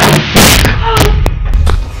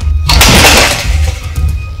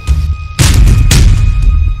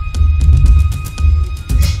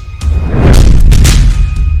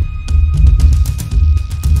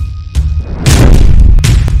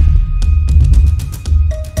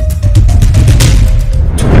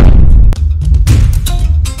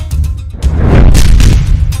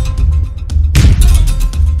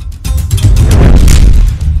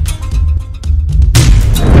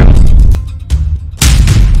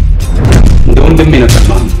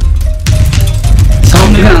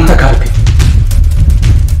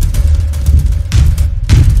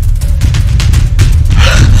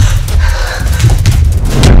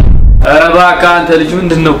እባክህ አንተ ልጅ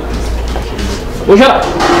ምንድነው? ውሻ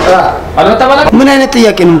አልመጣም። ምን አይነት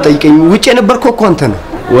ጥያቄ ነው የምጠይቀኝ? ውጭ የነበርከው እኮ አንተ ነው።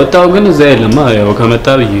 ወጣው ግን እዛ የለማ። ያው ከመጣ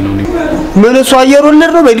ብዬ ነው። ምን እሱ አየር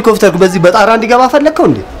ወለድ ነው? በሄሊኮፕተር በዚህ በጣራ እንዲገባ ፈለከው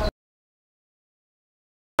እንዴ?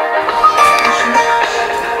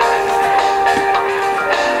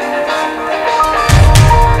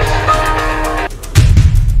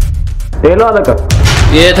 ሄሎ አለቃ፣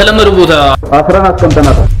 የተለመደው ቦታ አስረን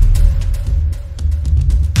አስቀምጠናታል።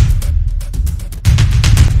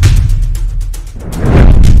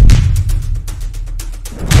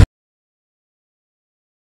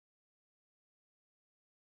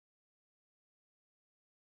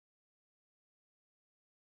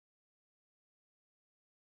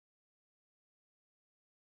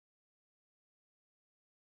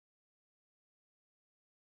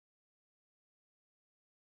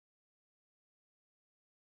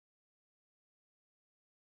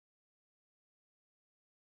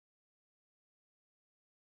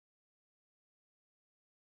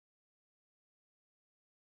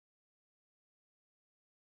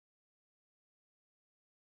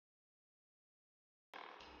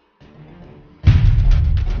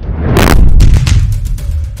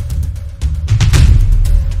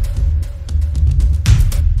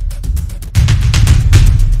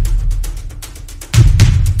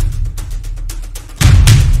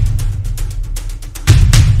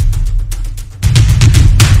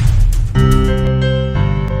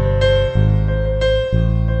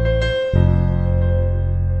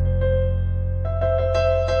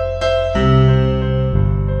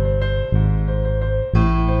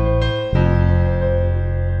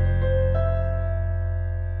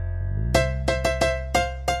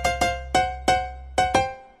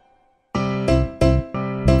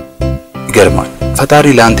 ይገርማል። ፈጣሪ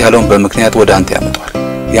ላንተ ያለውን በምክንያት ወደ አንተ ያመጣዋል።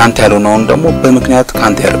 ያንተ ያለውን ደግሞ በምክንያት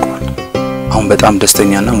ካንተ ያርቀዋል። አሁን በጣም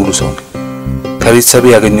ደስተኛና ሙሉ ሰው ነኝ። ከቤተሰብ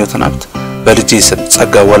ያገኘሁትን ሀብት በልጄ ስም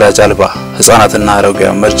ጸጋ ወላጅ አልባ ህፃናትና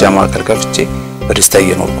አረጋውያን መርጃ ማዕከል ከፍቼ በደስታ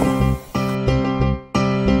እየኖርኩ ነው።